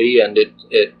wholeheartedly, and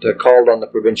it called on the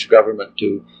provincial government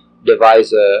to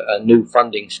devise a new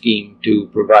funding scheme to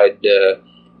provide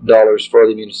dollars for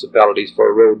the municipalities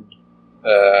for road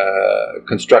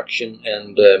construction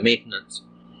and maintenance.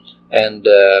 And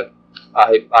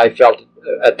I felt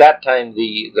at that time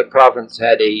the province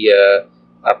had a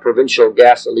provincial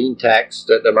gasoline tax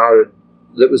that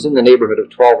was in the neighborhood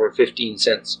of 12 or 15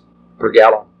 cents per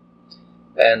gallon.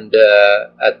 And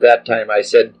at that time I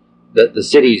said that the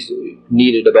cities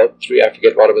needed about 3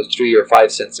 or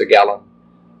 5 cents a gallon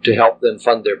to help them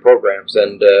fund their programs,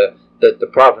 and that the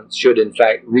province should in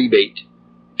fact rebate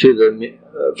to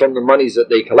from the monies that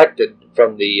they collected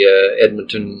from the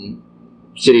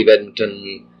City of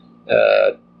Edmonton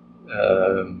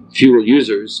fuel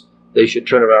users. They should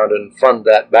turn around and fund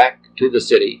that back to the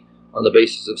city on the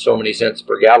basis of so many cents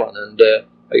per gallon, and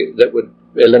that would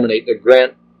eliminate the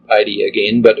grant idea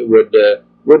again, but it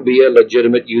would be a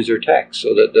legitimate user tax,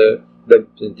 so that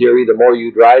in theory, the more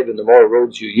you drive and the more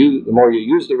roads you use, the more you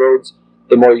use the roads,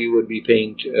 the more you would be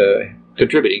paying,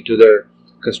 contributing to their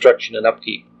construction and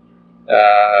upkeep.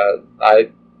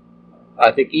 I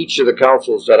think each of the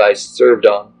councils that I served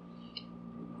on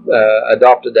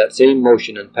adopted that same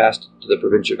motion and passed it to the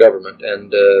provincial government.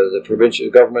 And the provincial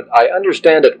government, I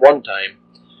understand at one time,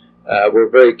 were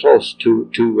very close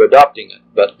to adopting it,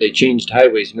 but they changed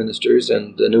highways ministers,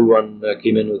 and the new one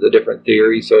came in with a different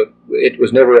theory, so it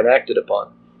was never enacted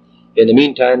upon. In the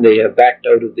meantime, they have backed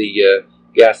out of the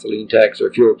gasoline tax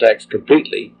or fuel tax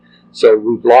completely, so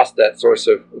we've lost that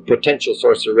potential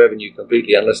source of revenue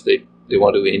completely, unless they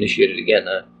want to initiate it again.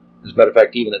 As a matter of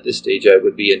fact, even at this stage, I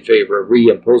would be in favor of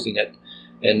reimposing it,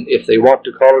 and if they want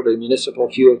to call it a municipal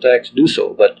fuel tax, do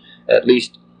so, but at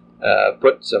least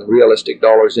put some realistic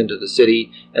dollars into the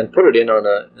city and put it in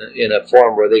a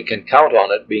form where they can count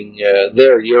on it being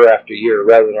there year after year,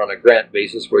 rather than on a grant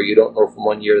basis where you don't know from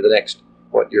one year to the next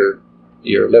what your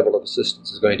level of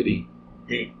assistance is going to be.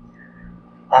 Indeed.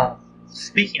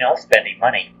 Speaking of spending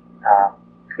money,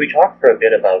 could we talk for a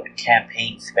bit about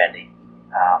campaign spending?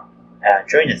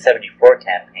 During the 74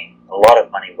 campaign, a lot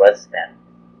of money was spent.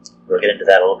 We'll get into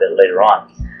that a little bit later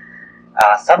on.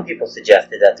 Some people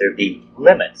suggested that there be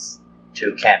limits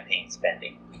to campaign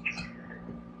spending.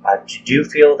 Do you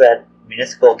feel that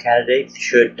municipal candidates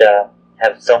should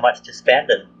have so much to spend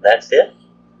and that's it?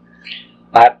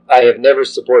 I have never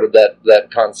supported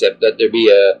that concept, that there be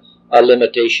a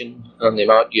limitation on the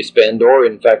amount you spend, or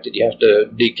in fact that you have to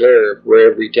declare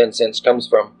where every 10 cents comes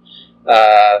from.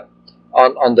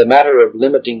 On the matter of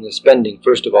limiting the spending,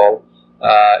 first of all,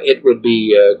 it would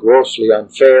be grossly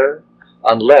unfair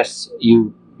unless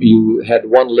you had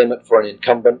one limit for an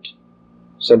incumbent,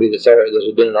 somebody that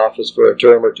had been in office for a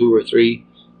term or 2 or 3,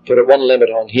 put a one limit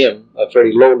on him, a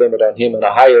very low limit on him, and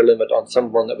a higher limit on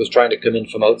someone that was trying to come in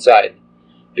from outside.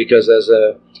 Because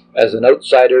as an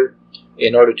outsider,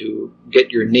 in order to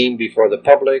get your name before the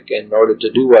public, and in order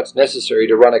to do what's necessary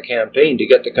to run a campaign, to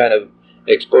get the kind of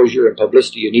exposure and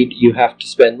publicity you need, you have to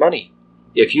spend money.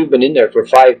 If you've been in there for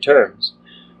 5 terms,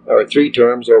 or 3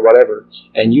 terms, or whatever,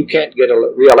 and you can't get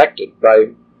re-elected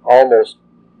by almost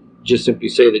just simply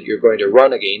say that you're going to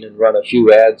run again and run a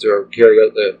few ads or carry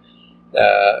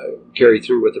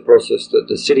through with the process that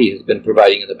the city has been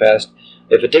providing in the past.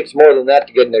 If it takes more than that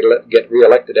to get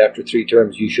re-elected after 3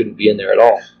 terms, you shouldn't be in there at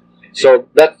all. So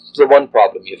that's the one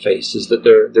problem you face, is that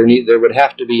there would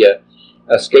have to be a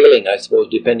scaling, I suppose,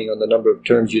 depending on the number of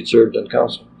terms you'd served on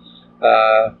council.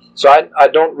 So I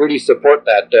don't really support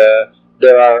that.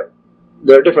 There are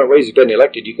different ways of getting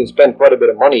elected. You can spend quite a bit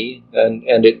of money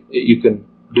and you can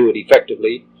do it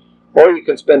effectively, or you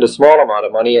can spend a small amount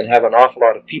of money and have an awful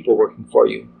lot of people working for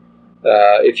you.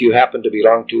 If you happen to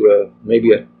belong to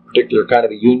maybe a particular kind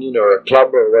of a union or a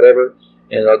club or whatever,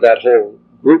 and that whole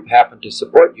group happened to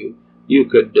support you, you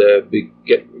could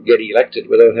get elected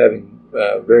without having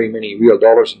very many real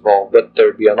dollars involved. But there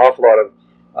would be an awful lot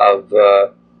of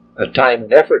time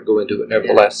and effort go into it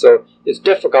nevertheless. So it's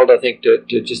difficult, I think,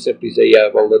 to just simply say, yeah,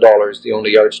 well, the dollar is the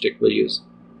only yardstick we'll use.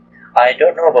 I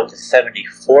don't know about the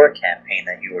 74 campaign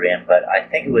that you were in, but I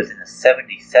think it was in the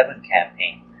 77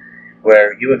 campaign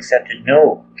where you accepted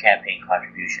no campaign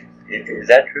contributions. Is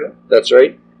that true? That's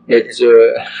right. It's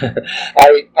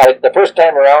the first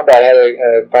time around I had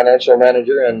a financial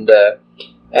manager, and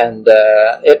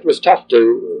it was tough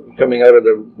coming out of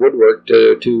the woodwork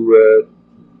to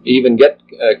even get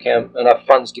enough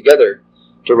funds together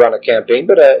to run a campaign.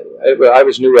 But I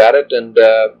was new at it,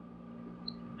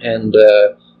 and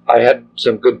I had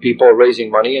some good people raising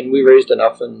money, and we raised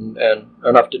enough and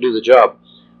enough to do the job.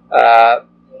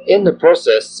 In the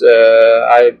process,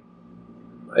 it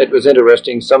was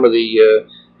interesting. Some of the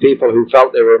people who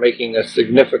felt they were making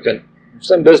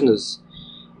some business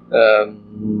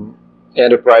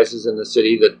enterprises in the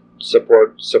city that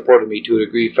supported me to a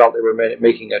degree, felt they were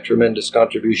making a tremendous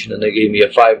contribution, and they gave me a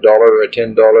 $5 or a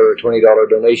 $10 or $20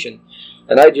 donation,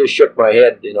 and I just shook my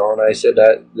head, and I said,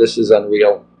 this is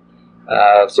unreal.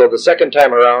 So the second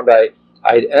time around,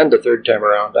 and the third time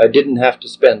around, I didn't have to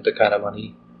spend the kind of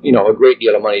money, a great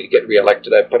deal of money to get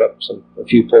reelected. I put up a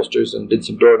few posters and did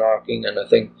some door knocking and a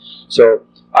thing. So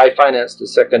I financed the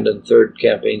second and third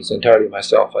campaigns entirely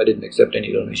myself. I didn't accept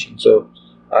any donation. So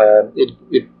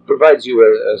it provides you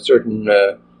a certain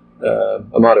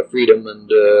amount of freedom and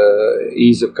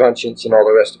ease of conscience and all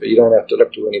the rest of it. You don't have to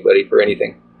look to anybody for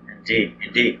anything.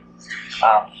 Indeed.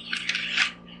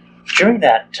 During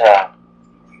that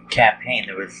campaign,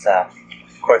 there was, of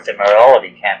course, the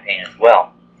mayoralty campaign as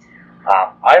well.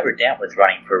 Ivor Dent was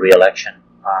running for re-election.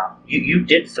 You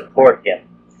did support him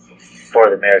for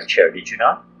the mayor's chair, did you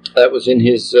not? That was in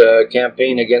his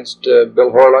campaign against Bill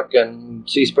Horlock and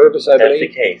Cease Purpose, I believe.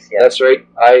 That's the case, yes. That's right.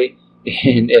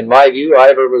 In my view,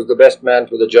 Ivor was the best man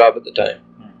for the job at the time.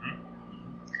 Mm-hmm.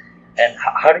 And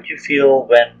how did you feel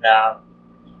when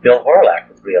Bill Horlock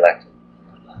was re-elected?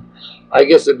 I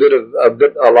guess a bit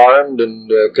alarmed and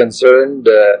concerned.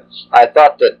 I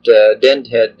thought that Dent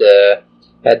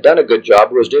had done a good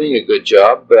job, was doing a good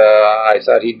job. I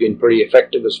thought he'd been pretty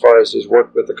effective as far as his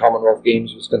work with the Commonwealth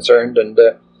Games was concerned, and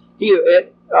he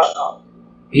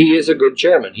is a good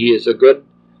chairman. He is a good.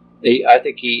 I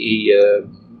think he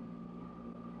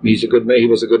was a good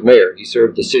mayor. He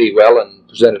served the city well and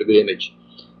presented a good image.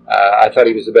 I thought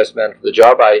he was the best man for the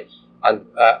job.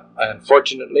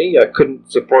 Unfortunately, I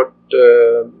couldn't support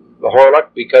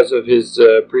Horlock because of his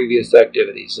previous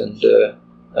activities, and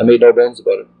I made no bones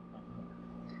about it.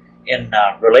 In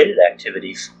related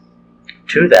activities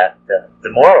to that, the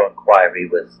Morrow inquiry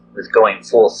was going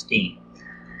full steam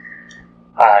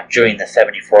during the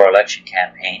 74 election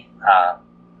campaign.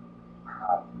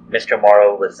 Mr.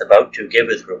 Morrow was about to give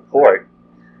his report.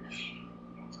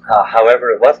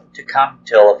 However, it wasn't to come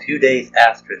till a few days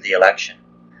after the election.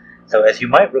 So, as you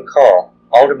might recall,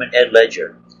 Alderman Ed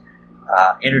Ledger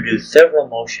introduced several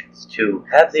motions to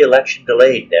have the election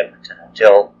delayed in Edmonton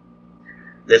until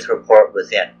this report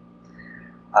was in.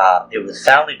 It was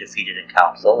soundly defeated in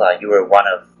council. You were one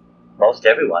of most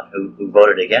everyone who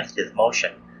voted against his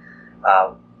motion.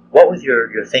 What was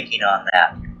your thinking on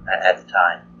that at the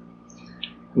time?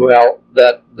 Well,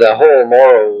 the whole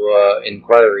Morrow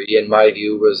inquiry, in my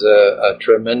view, was a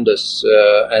tremendous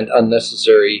and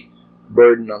unnecessary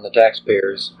burden on the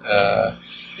taxpayers.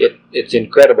 It's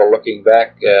incredible looking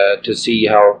back to see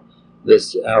how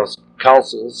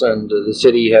councils and the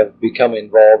city have become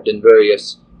involved in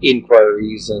various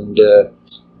inquiries and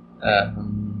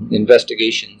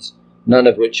investigations, none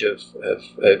of which have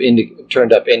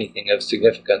turned up anything of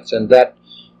significance. And that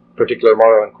particular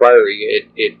Morrow inquiry,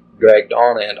 it dragged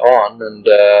on and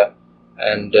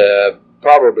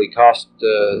probably cost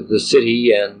the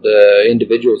city and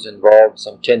individuals involved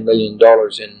some $10 million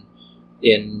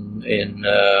in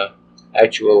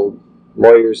actual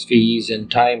lawyers' fees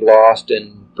and time lost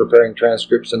in preparing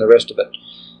transcripts and the rest of it.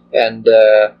 And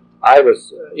I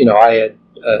was, I had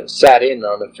sat in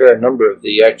on a fair number of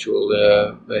the actual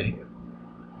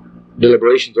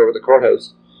deliberations over the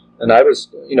courthouse. And I was,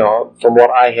 from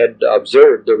what I had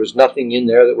observed, there was nothing in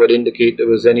there that would indicate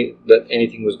that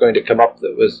anything was going to come up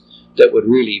that would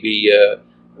really be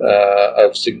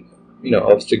of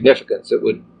significance, that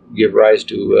would give rise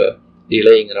to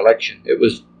delaying an election. It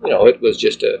was, it was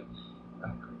just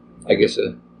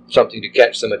something to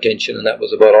catch some attention, and that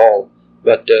was about all.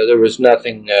 But there was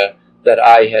nothing that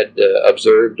I had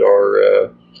observed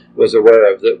or was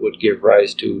aware of that would give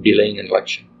rise to delaying an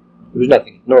election. There was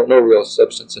nothing, no real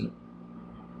substance in it.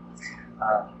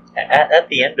 At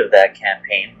the end of that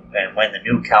campaign, and when the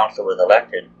new council was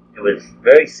elected, it was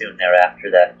very soon thereafter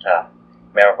that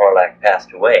Mayor Hawrelak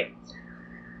passed away.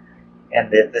 And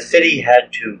the city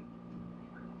had to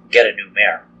get a new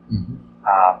mayor.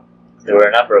 Mm-hmm. There were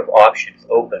a number of options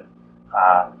open.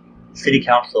 City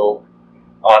council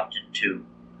opted to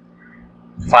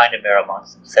find a mayor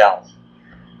amongst themselves.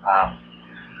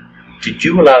 Did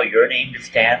you allow your name to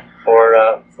stand for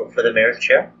the mayor's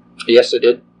chair? Yes, I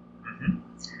did. Mm-hmm.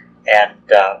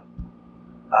 And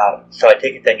so I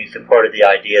take it then you supported the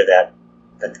idea that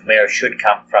the mayor should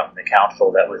come from the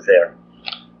council that was there.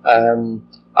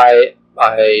 I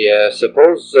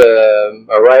suppose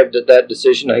arrived at that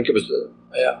decision. I think it was,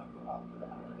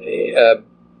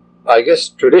 I guess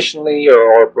traditionally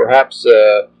or perhaps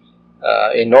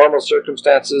in normal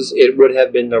circumstances, it would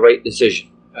have been the right decision.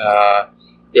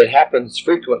 It happens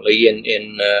frequently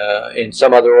in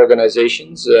some other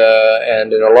organizations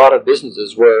and in a lot of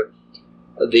businesses where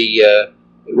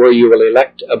you will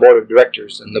elect a board of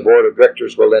directors, and the board of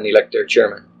directors will then elect their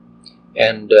chairman.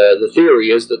 And the theory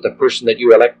is that the person that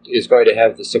you elect is going to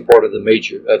have the support of the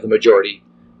majority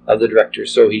of the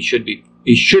directors, so he should be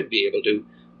able to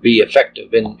be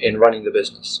effective in running the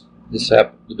business.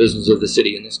 The business of the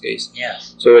city in this case.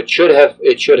 Yes. So it should have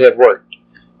worked.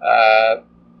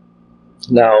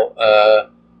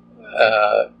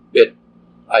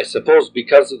 I suppose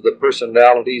because of the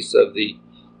personalities of the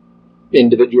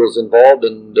individuals involved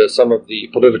and some of the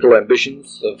political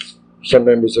ambitions of some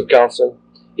members of council,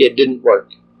 it didn't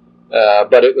work.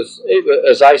 But it was,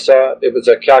 as I saw it, was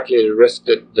a calculated risk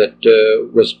that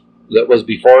was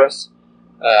before us.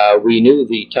 We knew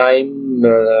the time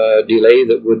delay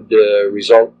that would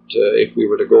result if we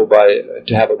were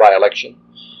to have a by-election,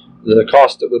 the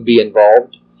cost that would be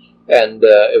involved, and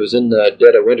it was in the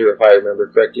dead of winter, if I remember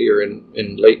correctly, or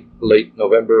in late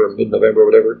November or mid-November or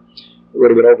whatever. It would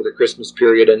have been over the Christmas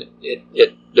period, and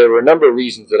there were a number of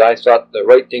reasons that I thought the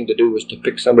right thing to do was to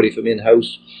pick somebody from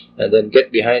in-house and then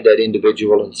get behind that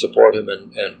individual and support him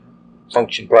and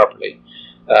function properly.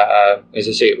 As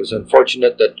I say, it was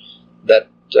unfortunate that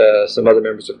some other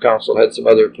members of council had some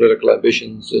other political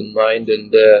ambitions in mind,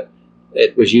 and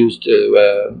it was used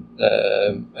to,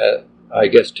 I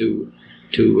guess, to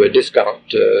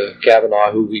discount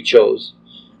Kavanagh, who we chose.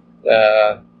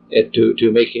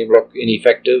 To make him look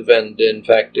ineffective, and in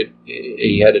fact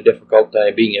he had a difficult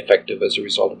time being effective as a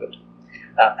result of it.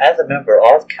 As a member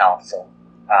of council,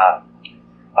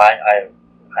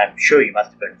 I'm sure you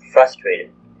must have been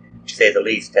frustrated, to say the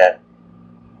least, at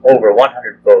over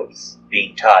 100 votes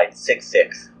being tied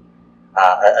 6-6.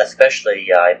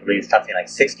 Especially, I believe something like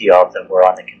 60 of them were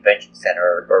on the convention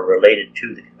center or related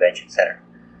to the convention center.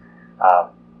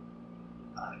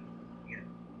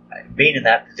 Being in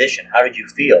that position, how did you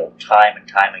feel time and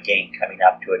time again coming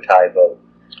up to a tie vote?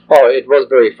 Oh, it was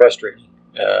very frustrating.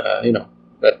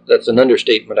 That's an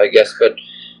understatement, I guess. But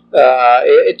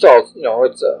it's all,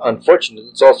 it's unfortunate.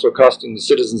 It's also costing the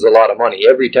citizens a lot of money.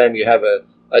 Every time you have a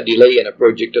delay in a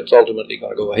project that's ultimately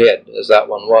going to go ahead, as that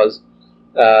one was.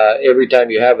 Every time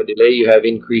you have a delay, you have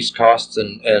increased costs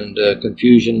and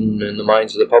confusion in the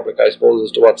minds of the public, I suppose,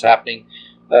 as to what's happening.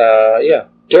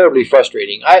 Terribly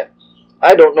frustrating.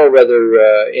 I don't know whether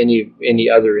any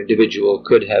other individual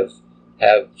could have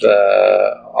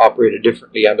operated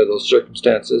differently under those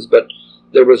circumstances, but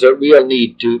there was a real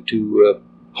need to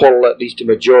pull at least a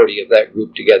majority of that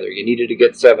group together. You needed to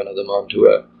get 7 of them onto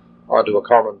a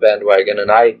common bandwagon,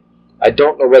 and I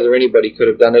don't know whether anybody could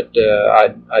have done it.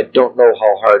 I don't know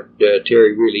how hard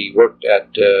Terry really worked at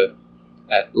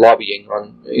lobbying.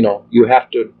 You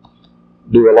have to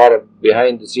do a lot of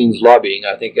behind-the-scenes lobbying,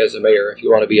 I think, as a mayor, if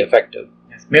you want to be effective.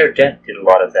 Yes, Mayor Dent did a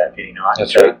lot of that, did he not?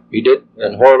 That's right, he did,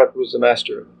 and Hawrelak was the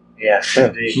master of it. Yes,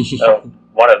 indeed.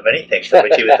 One of many things for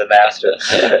which he was the master.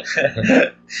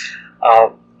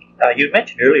 You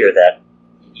mentioned earlier that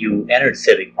you entered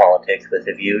civic politics with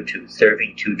a view to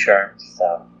serving 2 terms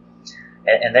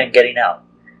and then getting out.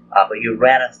 But you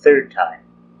ran a 3rd time.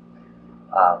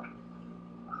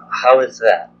 How is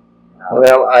that?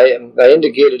 Well, I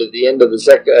indicated at the end of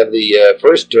the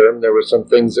first term there were some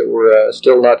things that were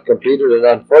still not completed, and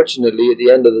unfortunately, at the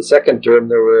end of the second term,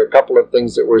 there were a couple of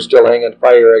things that were still hanging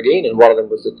fire again, and one of them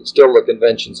was still the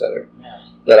convention center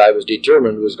that I was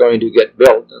determined was going to get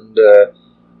built, and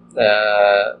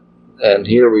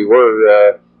here we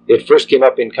were. It first came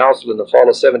up in council in the fall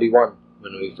of '71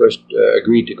 when we first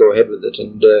agreed to go ahead with it,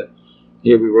 and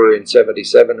here we were in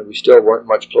 '77, and we still weren't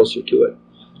much closer to it.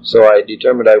 So I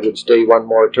determined I would stay one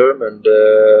more term and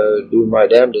do my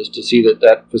damnedest to see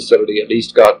that facility at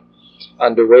least got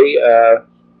underway.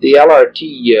 The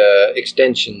LRT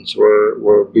extensions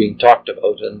were being talked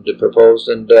about and proposed,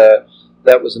 and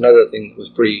that was another thing that was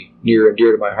pretty near and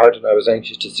dear to my heart, and I was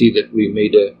anxious to see that we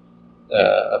made a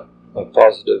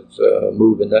positive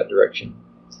move in that direction.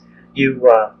 You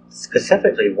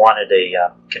specifically wanted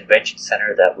a convention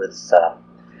center that was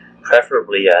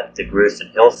preferably at the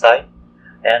Grierson Hillside,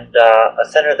 and a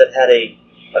center that had a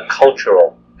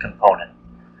cultural component.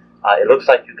 It looks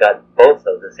like you got both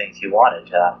of the things you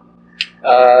wanted.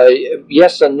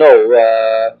 Yes and no.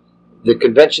 The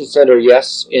convention center,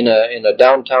 yes. In a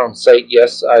downtown site,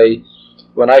 yes.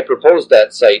 When I proposed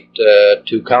that site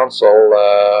to council,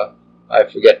 I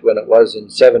forget when it was, in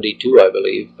 '72, I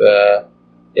believe.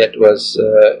 It was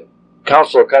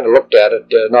council kind of looked at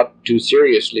it not too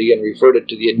seriously and referred it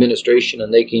to the administration,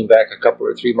 and they came back a couple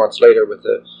or 3 months later with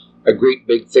a great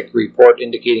big thick report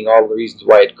indicating all the reasons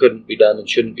why it couldn't be done and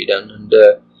shouldn't be done. And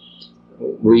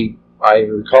I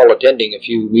recall attending a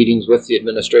few meetings with the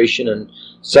administration and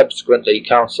subsequently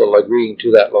council agreeing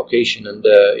to that location. And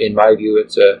in my view,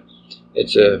 it's a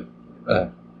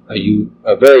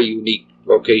very unique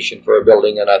location for a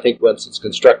building, and I think once it's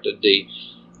constructed, the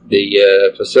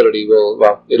facility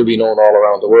it'll be known all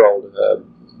around the world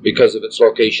because of its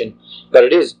location. But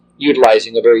it is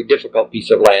utilizing a very difficult piece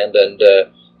of land, and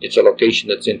it's a location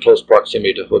that's in close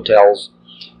proximity to hotels.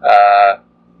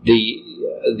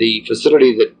 The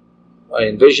facility that I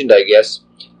envisioned, I guess,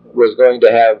 was going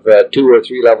to have 2 or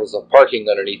 3 levels of parking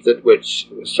underneath it, which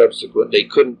subsequently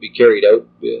couldn't be carried out.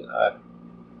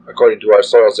 According to our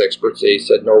soils experts, they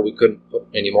said no, we couldn't put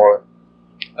any more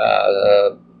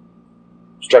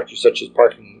structures such as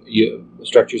parking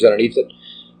structures underneath it.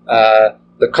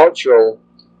 The cultural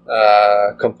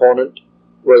component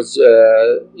was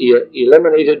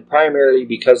eliminated primarily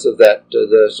because of that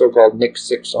the so-called NIC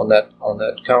 6 on that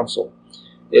council.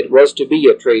 It was to be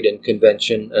a trade and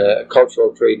convention,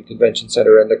 cultural trade and convention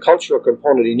center, and the cultural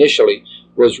component initially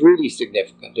was really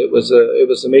significant. It was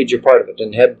a major part of it,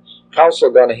 and had council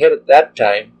gone ahead at that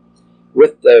time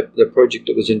with the project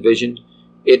that was envisioned,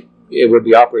 it would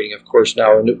be operating, of course,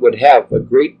 now, and it would have a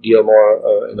great deal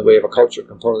more in the way of a cultural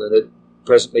component than it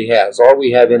presently has. All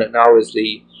we have in it now is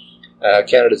the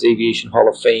Canada's Aviation Hall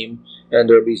of Fame, and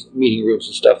there'll be meeting rooms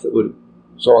and stuff that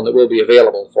will be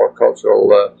available for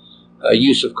cultural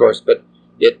use, of course, but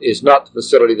it is not the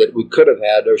facility that we could have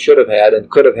had or should have had and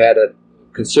could have had at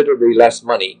considerably less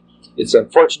money. It's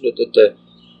unfortunate that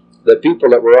the people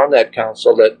that were on that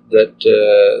council that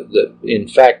in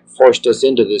fact forced us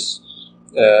into this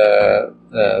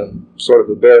sort of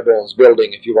a bare bones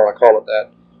building, if you want to call it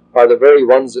that, are the very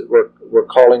ones that were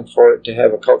calling for it to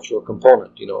have a cultural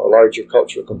component, a larger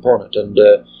cultural component. And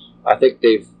I think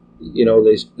they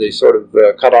sort of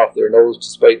cut off their nose to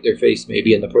spite their face,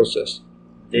 maybe, in the process.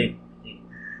 Indeed.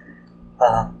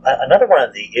 Another one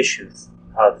of the issues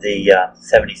of the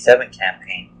 '77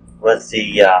 campaign was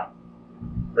the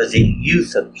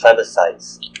use of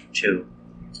plebiscites to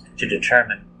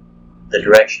determine the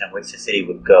direction in which the city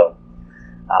would go.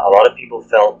 A lot of people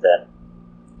felt that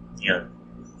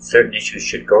certain issues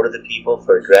should go to the people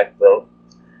for a direct vote,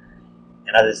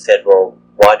 and others said, well,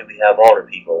 why do we have alder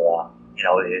people,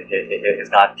 if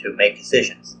not to make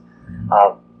decisions?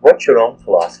 What's your own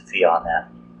philosophy on that?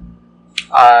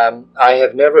 I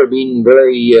have never been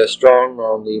very strong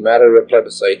on the matter of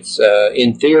plebiscites.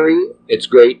 In theory, it's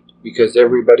great because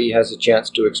everybody has a chance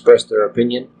to express their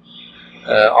opinion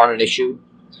on an issue.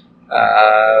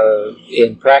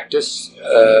 In practice,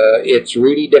 it's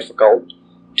really difficult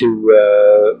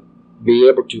to be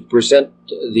able to present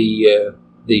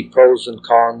the pros and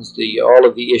cons, all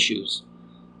of the issues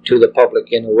to the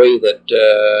public in a way that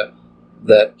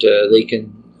they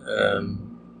can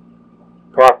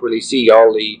properly see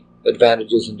all the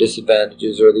advantages and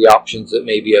disadvantages or the options that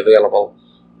may be available.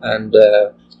 And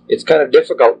it's kind of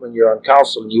difficult when you're on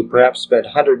council and you perhaps spend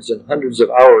hundreds and hundreds of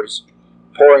hours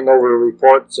poring over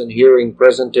reports and hearing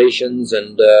presentations,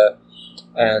 and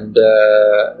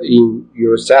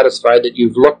you're satisfied that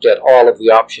you've looked at all of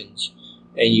the options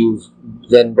and you've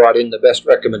then brought in the best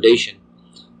recommendation,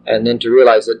 and then to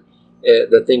realize that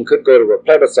the thing could go to a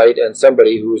plebiscite, and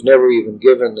somebody who was never even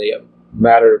given the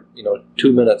matter,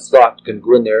 2 minutes thought, can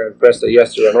go in there and press the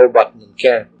yes or a no button and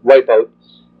can wipe out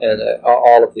and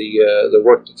all of the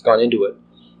work that's gone into it.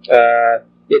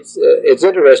 It's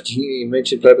interesting you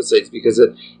mentioned plebiscites, because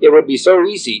it would be so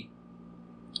easy.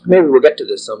 Maybe we'll get to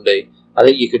this someday. I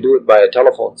think you could do it by a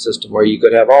telephone system where you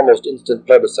could have almost instant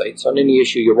plebiscites on any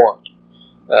issue you want.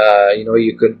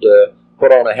 You could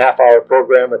put on a half-hour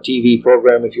program, a TV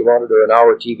program if you wanted, or an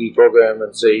hour TV program,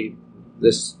 and say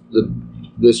this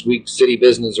week's city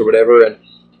business or whatever, and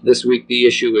this week the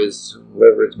issue is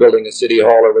whether it's building a city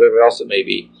hall or whatever else it may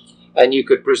be. And you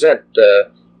could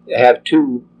have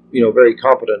two, very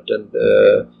competent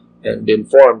and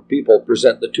informed people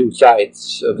present the two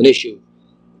sides of an issue,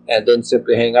 and then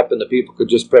simply hang up, and the people could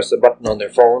just press a button on their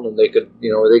phone, and they could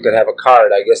have a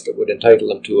card, I guess, that would entitle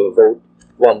them to a vote,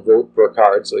 one vote per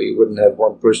card, so you wouldn't have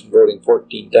one person voting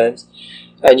 14 times.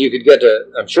 And you could get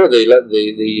I'm sure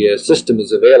the system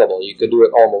is available. You could do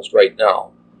it almost right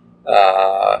now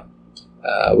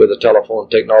with the telephone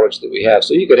technology that we have.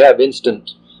 So you could have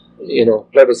instant,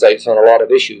 plebiscites on a lot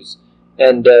of issues.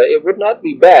 And it would not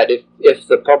be bad if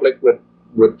the public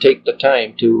would take the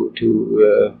time to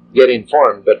get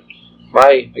informed. But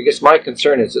I guess my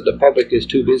concern is that the public is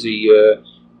too busy,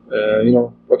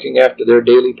 looking after their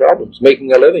daily problems,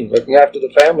 making a living, looking after the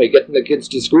family, getting the kids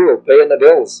to school, paying the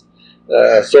bills.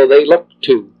 So they look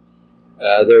to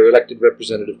their elected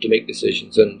representative to make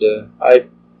decisions. And I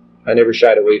never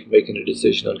shied away from making a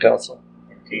decision on council.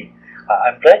 Indeed.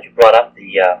 I'm glad you brought up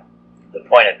the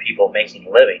point of people making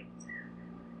a living,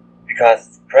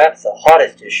 because perhaps the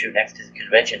hottest issue next to the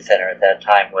convention center at that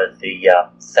time was the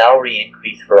salary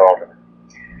increase for aldermen.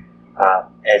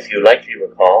 As you likely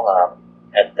recall,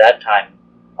 at that time,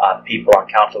 people on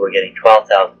council were getting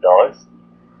 $12,000.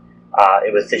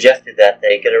 It was suggested that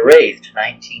they get a raise to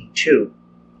 $19,200,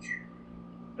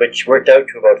 which worked out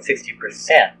to about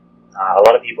 60%. A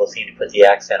lot of people seem to put the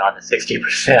accent on the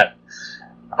 60%.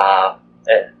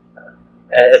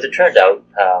 As it turned out,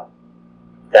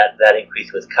 that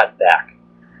increase was cut back,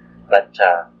 but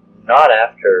not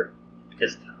after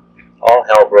just all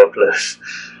hell broke loose.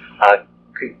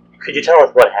 Could you tell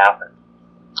us what happened?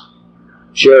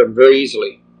 Sure, very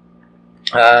easily.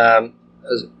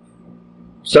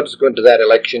 Subsequent to that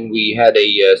election, we had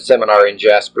a seminar in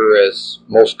Jasper, as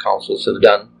most councils have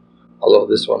done, although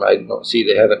this one I don't see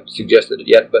they haven't suggested it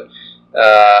yet, but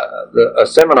a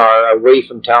seminar away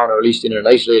from town, or at least in an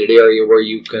isolated area where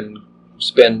you can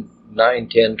spend 9,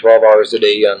 10, 12 hours a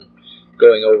day on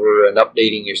going over and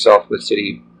updating yourself with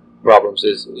city problems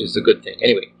is a good thing.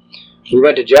 Anyway, we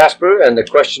went to Jasper, and the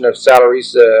question of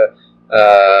salaries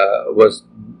was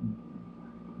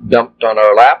dumped on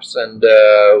our laps, and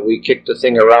we kicked the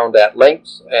thing around at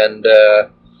length. And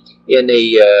in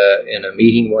a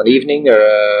meeting one evening, or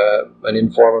an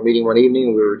informal meeting one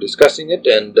evening, we were discussing it,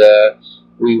 and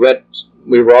we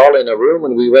were all in a room,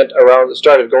 and we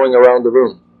started going around the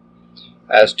room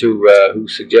as to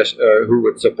who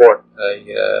would support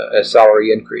a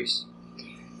salary increase,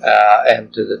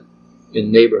 and in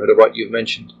the neighborhood of what you've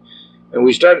mentioned. And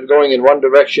we started going in one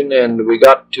direction, and we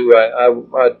got to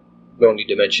I don't need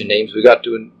to mention names. We got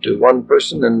to one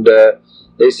person, and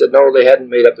they said no, they hadn't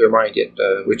made up their mind yet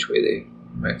which way they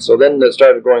went. So then they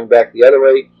started going back the other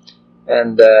way,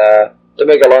 and to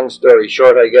make a long story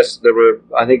short, I guess there were,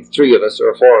 I think, 3 of us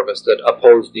or 4 of us that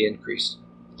opposed the increase.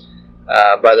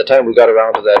 By the time we got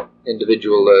around to that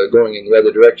individual going in the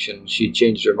other direction, she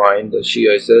changed her mind, I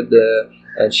said,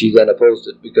 and she then opposed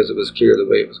it because it was clear the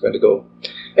way it was going to go.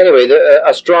 Anyway,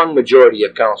 a strong majority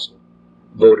of council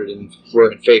were in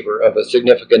favor of a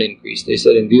significant increase. They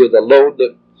said in view of the load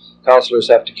that councillors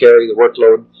have to carry, the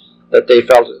workload, that they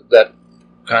felt that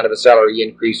kind of a salary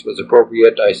increase was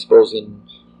appropriate, I suppose, in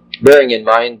bearing in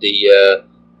mind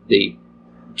the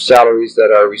salaries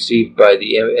that are received by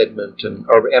the Edmonton,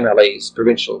 or MLAs,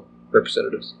 provincial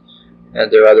representatives,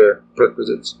 and their other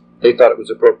perquisites. They thought it was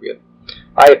appropriate.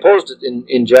 I opposed it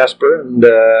in Jasper, and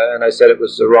I said it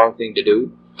was the wrong thing to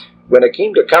do. When it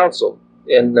came to council,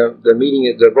 in the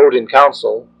meeting, the vote in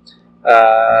council,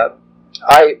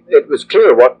 it was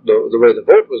clear what the way the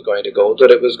vote was going to go, that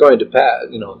it was going to pass.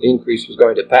 The increase was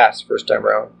going to pass first time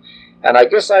around. And I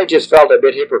guess I just felt a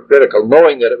bit hypocritical,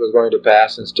 knowing that it was going to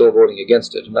pass and still voting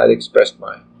against it. And I'd expressed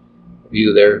my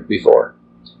view there before.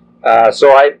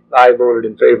 So I voted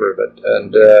in favor of it,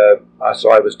 and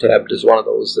so I was tabbed as one of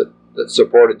those that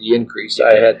supported the increase.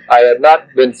 I had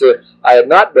not been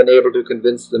able to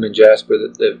convince them in Jasper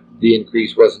that the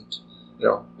increase wasn't,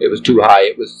 it was too high.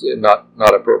 It was not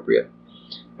appropriate.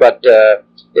 But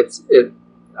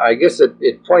I guess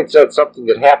it points out something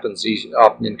that happens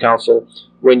often in council.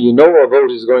 When you know a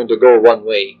vote is going to go one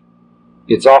way,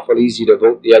 it's awful easy to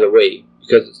vote the other way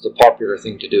because it's the popular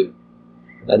thing to do.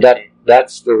 And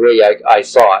that's the way I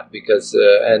saw it, because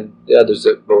and the others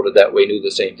that voted that way knew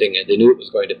the same thing, and they knew it was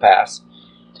going to pass.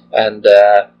 And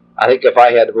I think if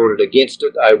I had voted against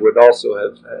it, I would also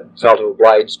have felt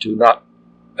obliged to not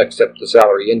accept the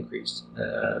salary increase.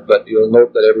 But you'll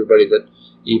note that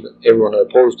everyone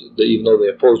opposed it, even though they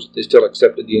opposed it, they still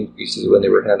accepted the increases when they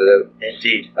were handed out.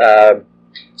 Indeed.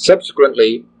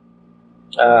 Subsequently,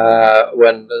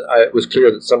 when it was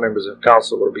clear that some members of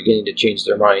council were beginning to change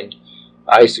their mind,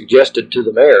 I suggested to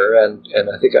the mayor, and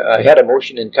I think I had a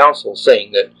motion in council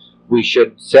saying that we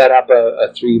should set up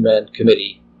a three-man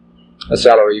committee, a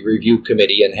salary review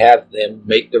committee, and have them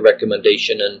make the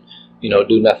recommendation and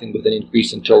do nothing with an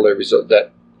increase until the result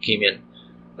that came in.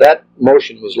 That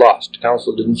motion was lost.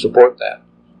 Council didn't support that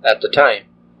at the time,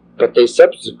 but they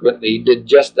subsequently did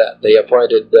just that. They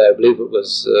appointed, I believe it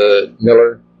was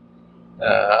Miller,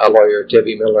 a lawyer,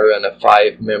 Tebby Miller, and a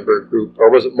 5-member group, or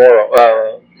was it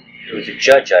Morrow? It was a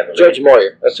judge, I believe. Judge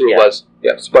Moyer, that's who it was.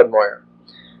 Yeah, Spud Moyer.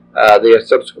 They have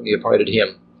subsequently appointed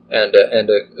him and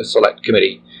a select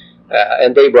committee,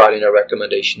 and they brought in a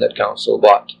recommendation that council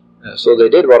bought. So they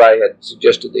did what I had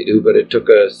suggested they do, but it took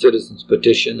a citizen's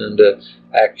petition and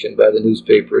action by the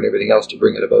newspaper and everything else to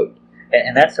bring it about.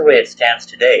 And that's the way it stands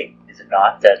today, is it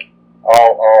not? That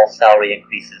all salary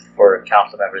increases for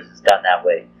council members is done that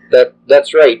way.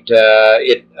 That's right.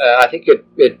 I think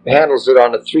it handles it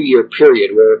on a 3-year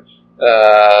period where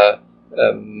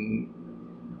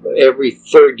every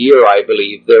third year, I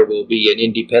believe, there will be an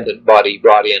independent body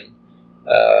brought in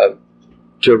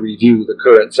to review the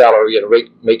current salary and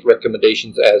make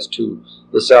recommendations as to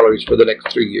the salaries for the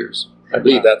next 3 years. I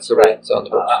believe that's the way it's on the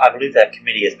books. I believe that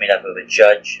committee is made up of a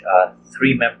judge,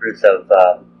 3 members of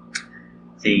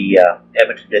the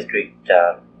Edmonton District.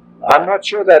 I'm not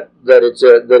sure that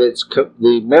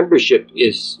the membership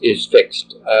is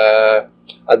fixed.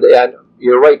 And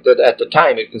you're right that at the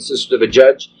time it consisted of a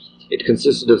judge. It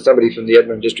consisted of somebody from the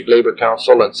Edmonton District Labour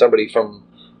Council and somebody from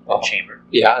Chamber.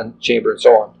 Yeah, and Chamber and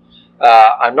so on.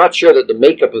 I'm not sure that the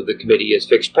makeup of the committee is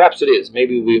fixed. Perhaps it is.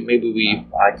 Maybe we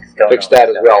I just don't fix know that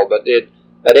as well. But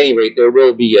at any rate, there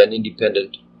will be an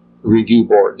independent review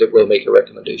board that will make a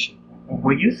recommendation.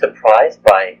 Were you surprised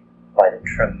by the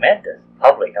tremendous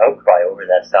public outcry over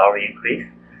that salary increase?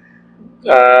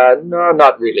 No,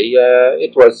 not really.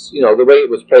 It was, the way it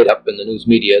was played up in the news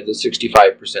media, the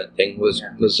 65% thing was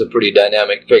a pretty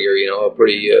dynamic figure, a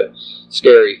pretty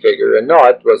scary figure. And no,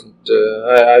 it wasn't.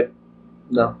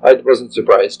 I wasn't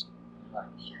surprised.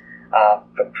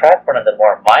 Perhaps one of the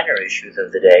more minor issues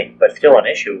of the day, but still an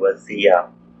issue, was the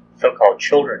so-called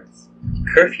children's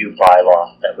curfew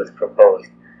bylaw that was proposed,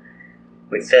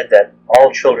 which said that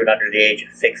all children under the age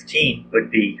of 16 would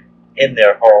be in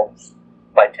their homes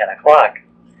by 10 o'clock.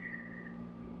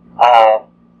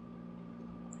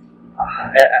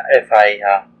 If I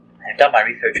have done my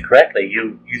research correctly,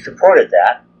 you supported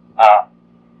that,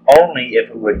 only if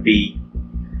it would be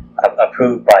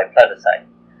approved by plebiscite.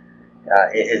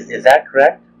 Is that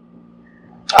correct?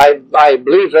 I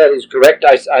believe that is correct.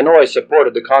 I know I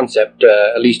supported the concept,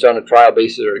 at least on a trial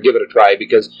basis, or to give it a try,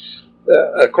 because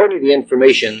according to the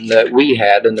information that we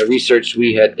had and the research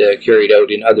we had carried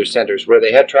out in other centres where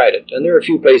they had tried it, and there are a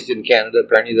few places in Canada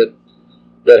apparently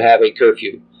that have a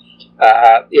curfew,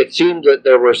 it seemed that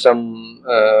there were some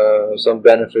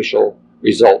beneficial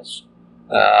results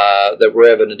that were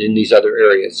evident in these other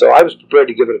areas. So I was prepared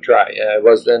to give it a try. I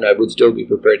was then, I would still be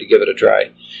prepared to give it a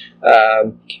try.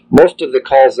 Most of the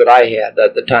calls that I had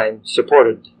at the time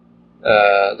supported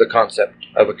the concept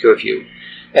of a curfew.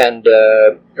 And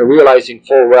realizing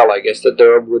full well, I guess, that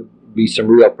there would be some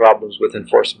real problems with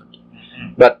enforcement.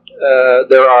 But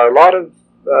there are a lot of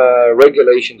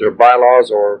regulations or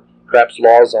bylaws or perhaps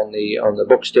laws on the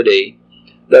books today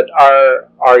that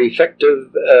are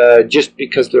effective just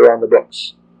because they're on the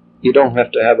books. You don't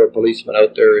have to have a policeman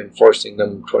out there enforcing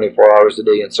them 24 hours a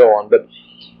day and so on. But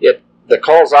the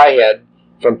calls I had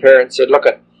from parents said, look,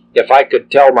 if I could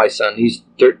tell my son, he's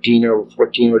 13 or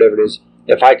 14, whatever it is,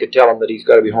 if I could tell him that he's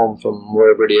got to be home from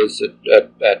wherever it is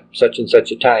at such and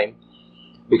such a time,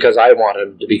 because I want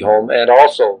him to be home, and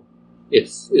also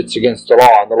it's against the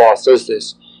law, and the law says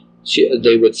this,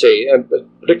 they would say,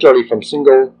 particularly from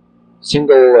single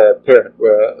parent,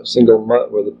 where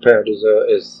the parent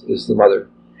is the mother,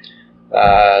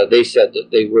 they said that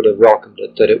they would have welcomed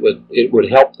it, that it would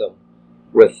help them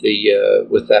with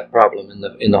that problem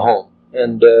in the home,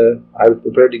 and I was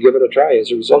prepared to give it a try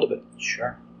as a result of it.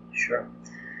 Sure.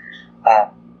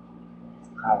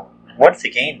 Once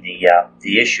again,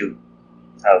 the issue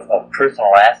of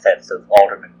personal assets of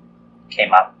aldermen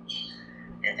came up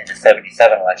in the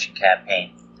 77 election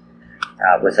campaign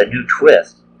with a new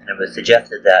twist, and it was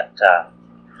suggested that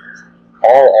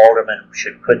all aldermen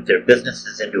should put their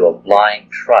businesses into a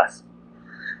blind trust.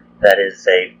 That is,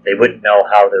 they wouldn't know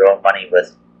how their own money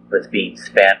was being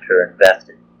spent or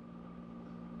invested.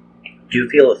 Do you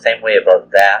feel the same way about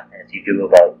that as you do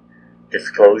about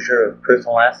disclosure of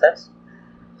personal assets?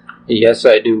 Yes,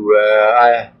 I do.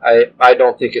 I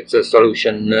don't think it's a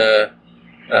solution to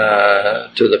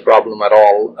the problem at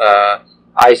all.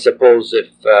 I suppose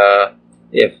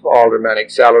if aldermanic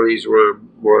salaries were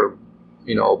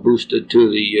boosted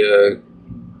to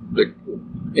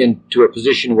into a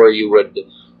position where you would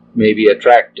maybe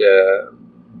attract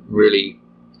really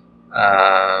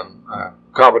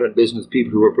competent business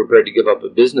people who are prepared to give up a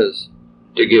business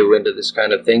to go into this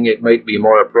kind of thing, it might be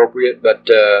more appropriate. But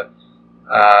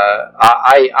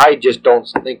I just don't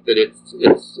think that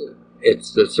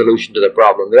it's the solution to the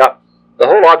problem. The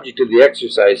whole object of the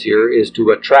exercise here is to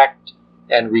attract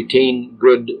and retain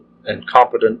good and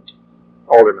competent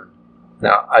aldermen.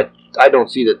 Now, I don't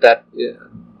see that that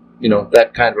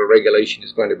kind of a regulation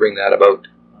is going to bring that about.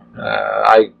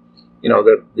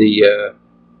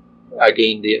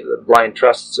 Again, the blind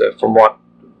trusts, from what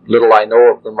little I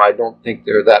know of them, I don't think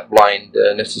they're that blind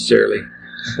necessarily.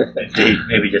 Indeed,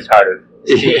 maybe just harder.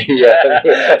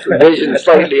 Yeah, vision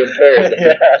slightly impaired.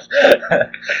 Yes.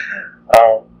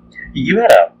 You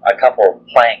had a couple of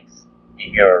planks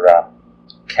in your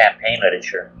campaign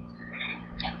literature.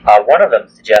 One of them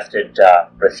suggested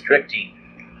restricting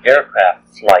aircraft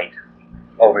flight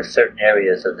over certain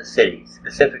areas of the city,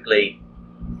 specifically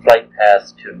flight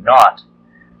paths to not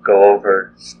go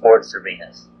over sports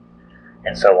arenas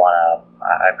and so on.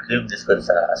 I presume this was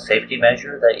a safety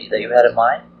measure that you had in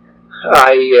mind?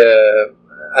 I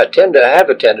have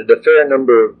attended a fair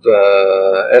number of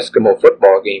Eskimo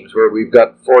football games where we've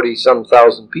got 40-some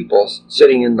thousand people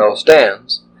sitting in those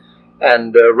stands,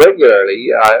 and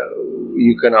regularly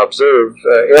you can observe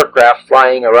aircraft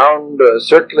flying around,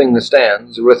 circling the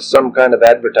stands with some kind of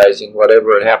advertising,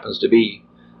 whatever it happens to be,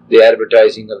 the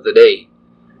advertising of the day.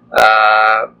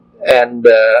 And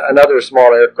another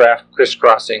small aircraft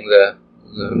crisscrossing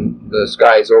the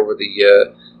skies over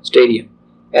the stadium.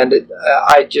 And it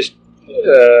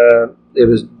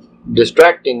was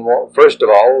distracting, first of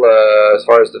all, as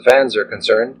far as the fans are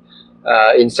concerned.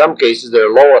 In some cases, they're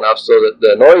low enough so that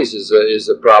the noise is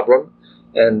a problem,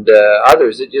 and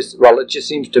others, it just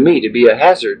seems to me to be a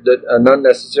hazard, an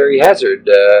unnecessary hazard.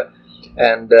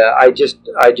 And I just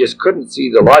couldn't see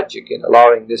the logic in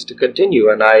allowing this to continue,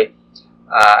 and I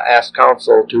asked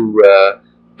council to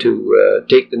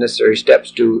take the necessary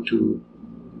steps to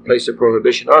place a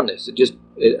prohibition on this.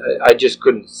 I just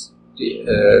couldn't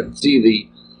see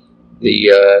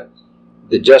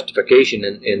the justification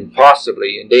in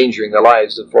possibly endangering the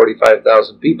lives of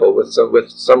 45,000 people with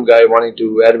some guy wanting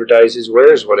to advertise his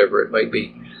wares, whatever it might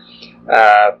be.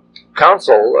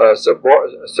 Council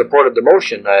supported the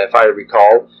motion, if I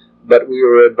recall, but we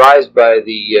were advised by I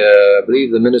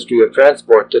believe the Ministry of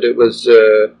Transport that it was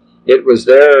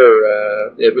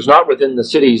not within the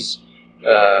city's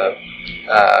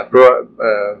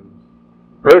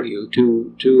purview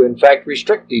to in fact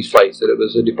restrict these flights, that it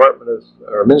was a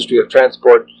Ministry of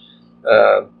Transport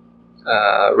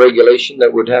regulation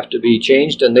that would have to be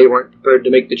changed, and they weren't prepared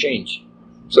to make the change.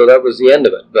 So that was the end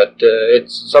of it. But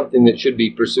it's something that should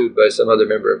be pursued by some other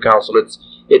member of council.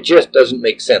 It just doesn't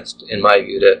make sense, in my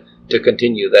view, to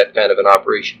continue that kind of an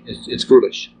operation. It's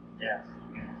foolish. Yeah.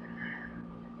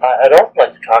 I'd also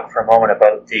like to talk for a moment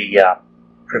about the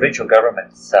provincial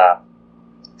government's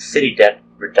city debt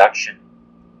reduction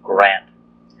grant.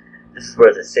 This is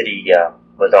where the city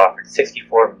was offered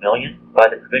 $64 million by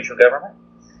the provincial government.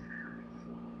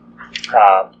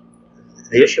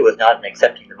 The issue was not in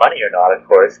accepting the money or not, of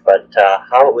course, but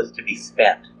how it was to be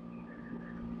spent.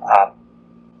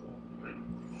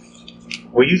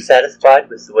 Were you satisfied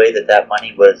with the way that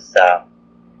money was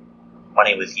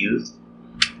used?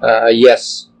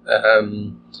 Yes.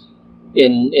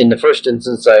 In the first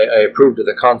instance, I approved of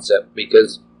the concept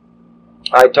because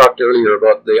I talked earlier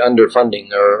about the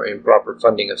underfunding or improper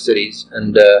funding of cities,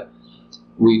 and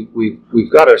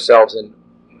we've got ourselves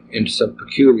into some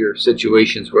peculiar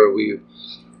situations where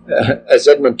as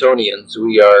Edmontonians,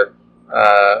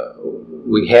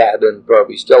 we had and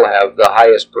probably still have the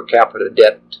highest per capita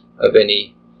debt of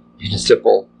any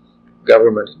municipal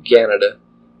government in Canada.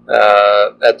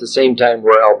 At the same time,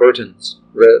 we're Albertans,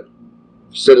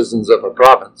 citizens of a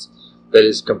province that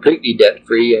is completely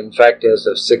debt-free. In fact, has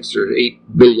a $6 or $8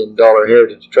 billion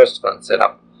heritage trust fund set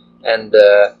up, and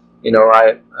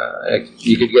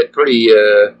You could get pretty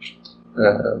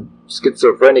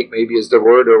schizophrenic, maybe is the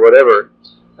word, or whatever,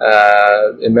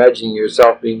 imagining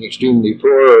yourself being extremely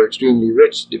poor or extremely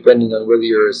rich, depending on whether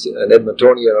you're an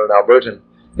Edmontonian or an Albertan.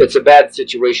 It's a bad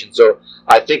situation. So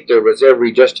I think there was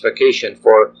every justification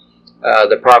for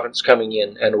the province coming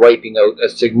in and wiping out a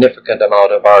significant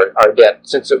amount of our debt,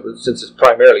 since it's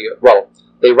primarily,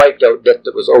 they wiped out debt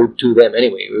that was owed to them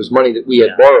anyway. It was money that we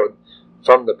had borrowed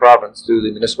from the province through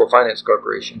the Municipal Finance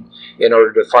Corporation in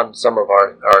order to fund some of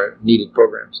our needed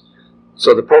programs.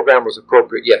 So the program was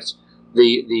appropriate, yes.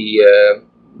 The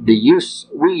use,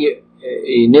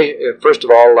 first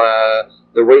of all,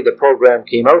 the way the program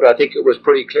came out, I think it was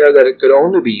pretty clear that it could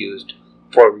only be used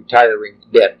for retiring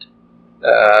debt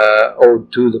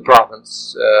owed to the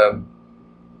province,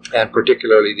 and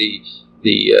particularly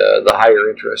the higher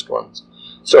interest ones.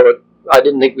 So I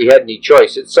didn't think we had any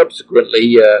choice. It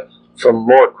subsequently, from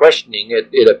more questioning,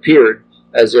 it appeared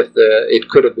as if it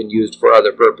could have been used for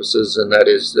other purposes, and that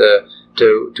is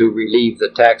to relieve the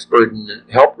tax burden,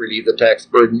 help relieve the tax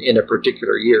burden in a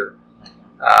particular year.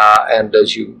 And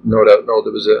as you no doubt know,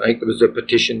 I think there was a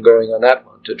petition going on that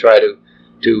one to try to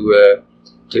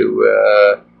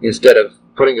instead of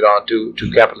putting it on to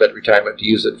capital debt retirement, to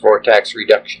use it for tax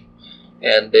reduction.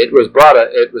 And it was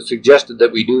suggested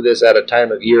that we do this at a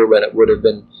time of year when it would have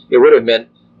meant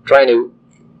trying to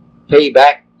pay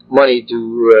back money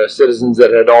to citizens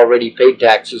that had already paid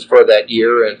taxes for that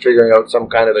year, and figuring out some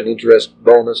kind of an interest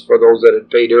bonus for those that had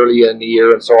paid early in the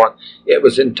year, and so on. It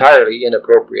was entirely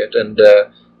inappropriate, and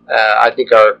I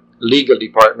think our legal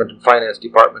department and finance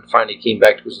department finally came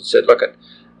back to us and said, look,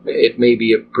 it may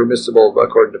be permissible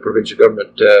according to provincial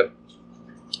government,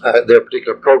 their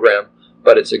particular program,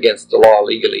 but it's against the law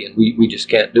legally, and we just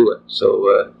can't do it.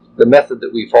 So the method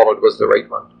that we followed was the right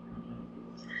one.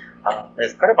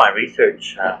 As part of my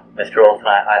research, Mr. Olson,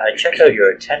 I checked out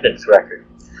your attendance record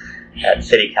at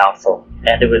City Council,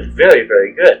 and it was very,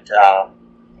 very good.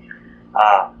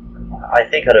 I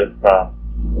think out of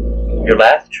your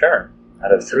last term,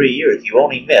 out of 3 years, you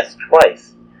only missed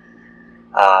twice.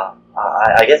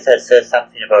 I guess that says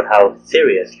something about how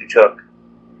serious you took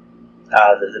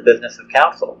the business of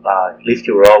council. At least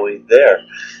you were always there,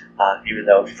 even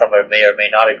though some may or may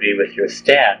not agree with your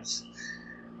stance.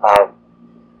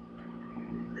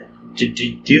 Do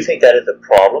you think that is a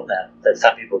problem, that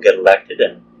some people get elected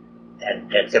and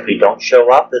simply don't show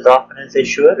up as often as they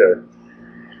should? Or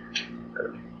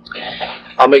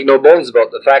I'll make no bones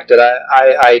about the fact that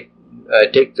I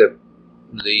take the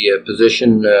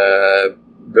position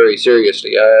very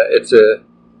seriously.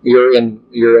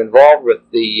 You're involved with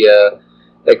the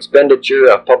expenditure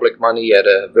of public money at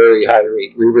a very high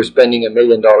rate. We were spending $1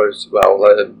 million.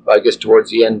 I guess towards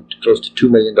the end, close to $2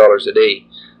 million a day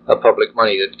of public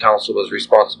money that council was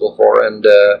responsible for, and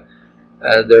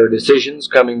there are decisions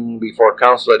coming before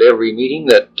council at every meeting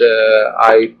that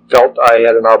I felt I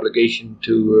had an obligation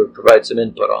to provide some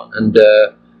input on. And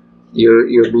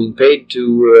you're being paid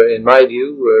to, in my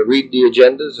view, read the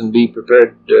agendas and be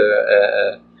prepared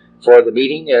for the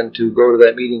meeting and to go to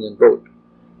that meeting and vote.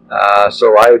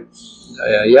 So I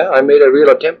made a real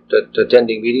attempt at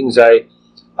attending meetings.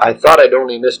 I thought I'd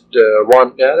only missed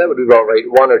one. Yeah, that would be about right.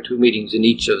 1 or 2 meetings in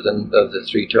each of the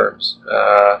 3 terms,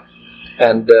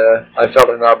 and I felt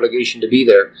an obligation to be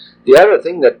there. The other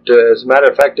thing that, as a matter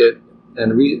of fact,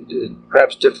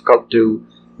 perhaps difficult to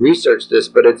research this,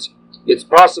 but it's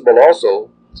possible also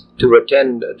to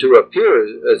appear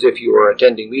as if you were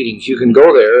attending meetings. You can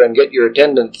go there and get your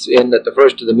attendance in at the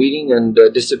first of the meeting and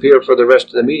disappear for the rest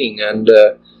of the meeting. And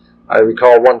I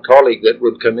recall one colleague that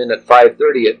would come in at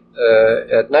 5:30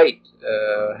 at night,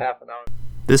 half an hour.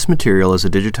 This material is a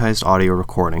digitized audio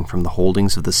recording from the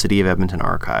holdings of the City of Edmonton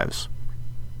Archives.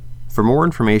 For more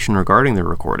information regarding the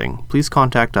recording, please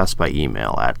contact us by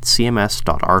email at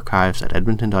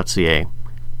cms.archives@edmonton.ca,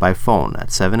 by phone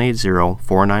at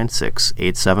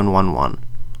 780-496-8711,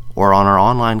 or on our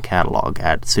online catalog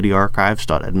at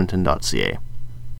cityarchives.edmonton.ca.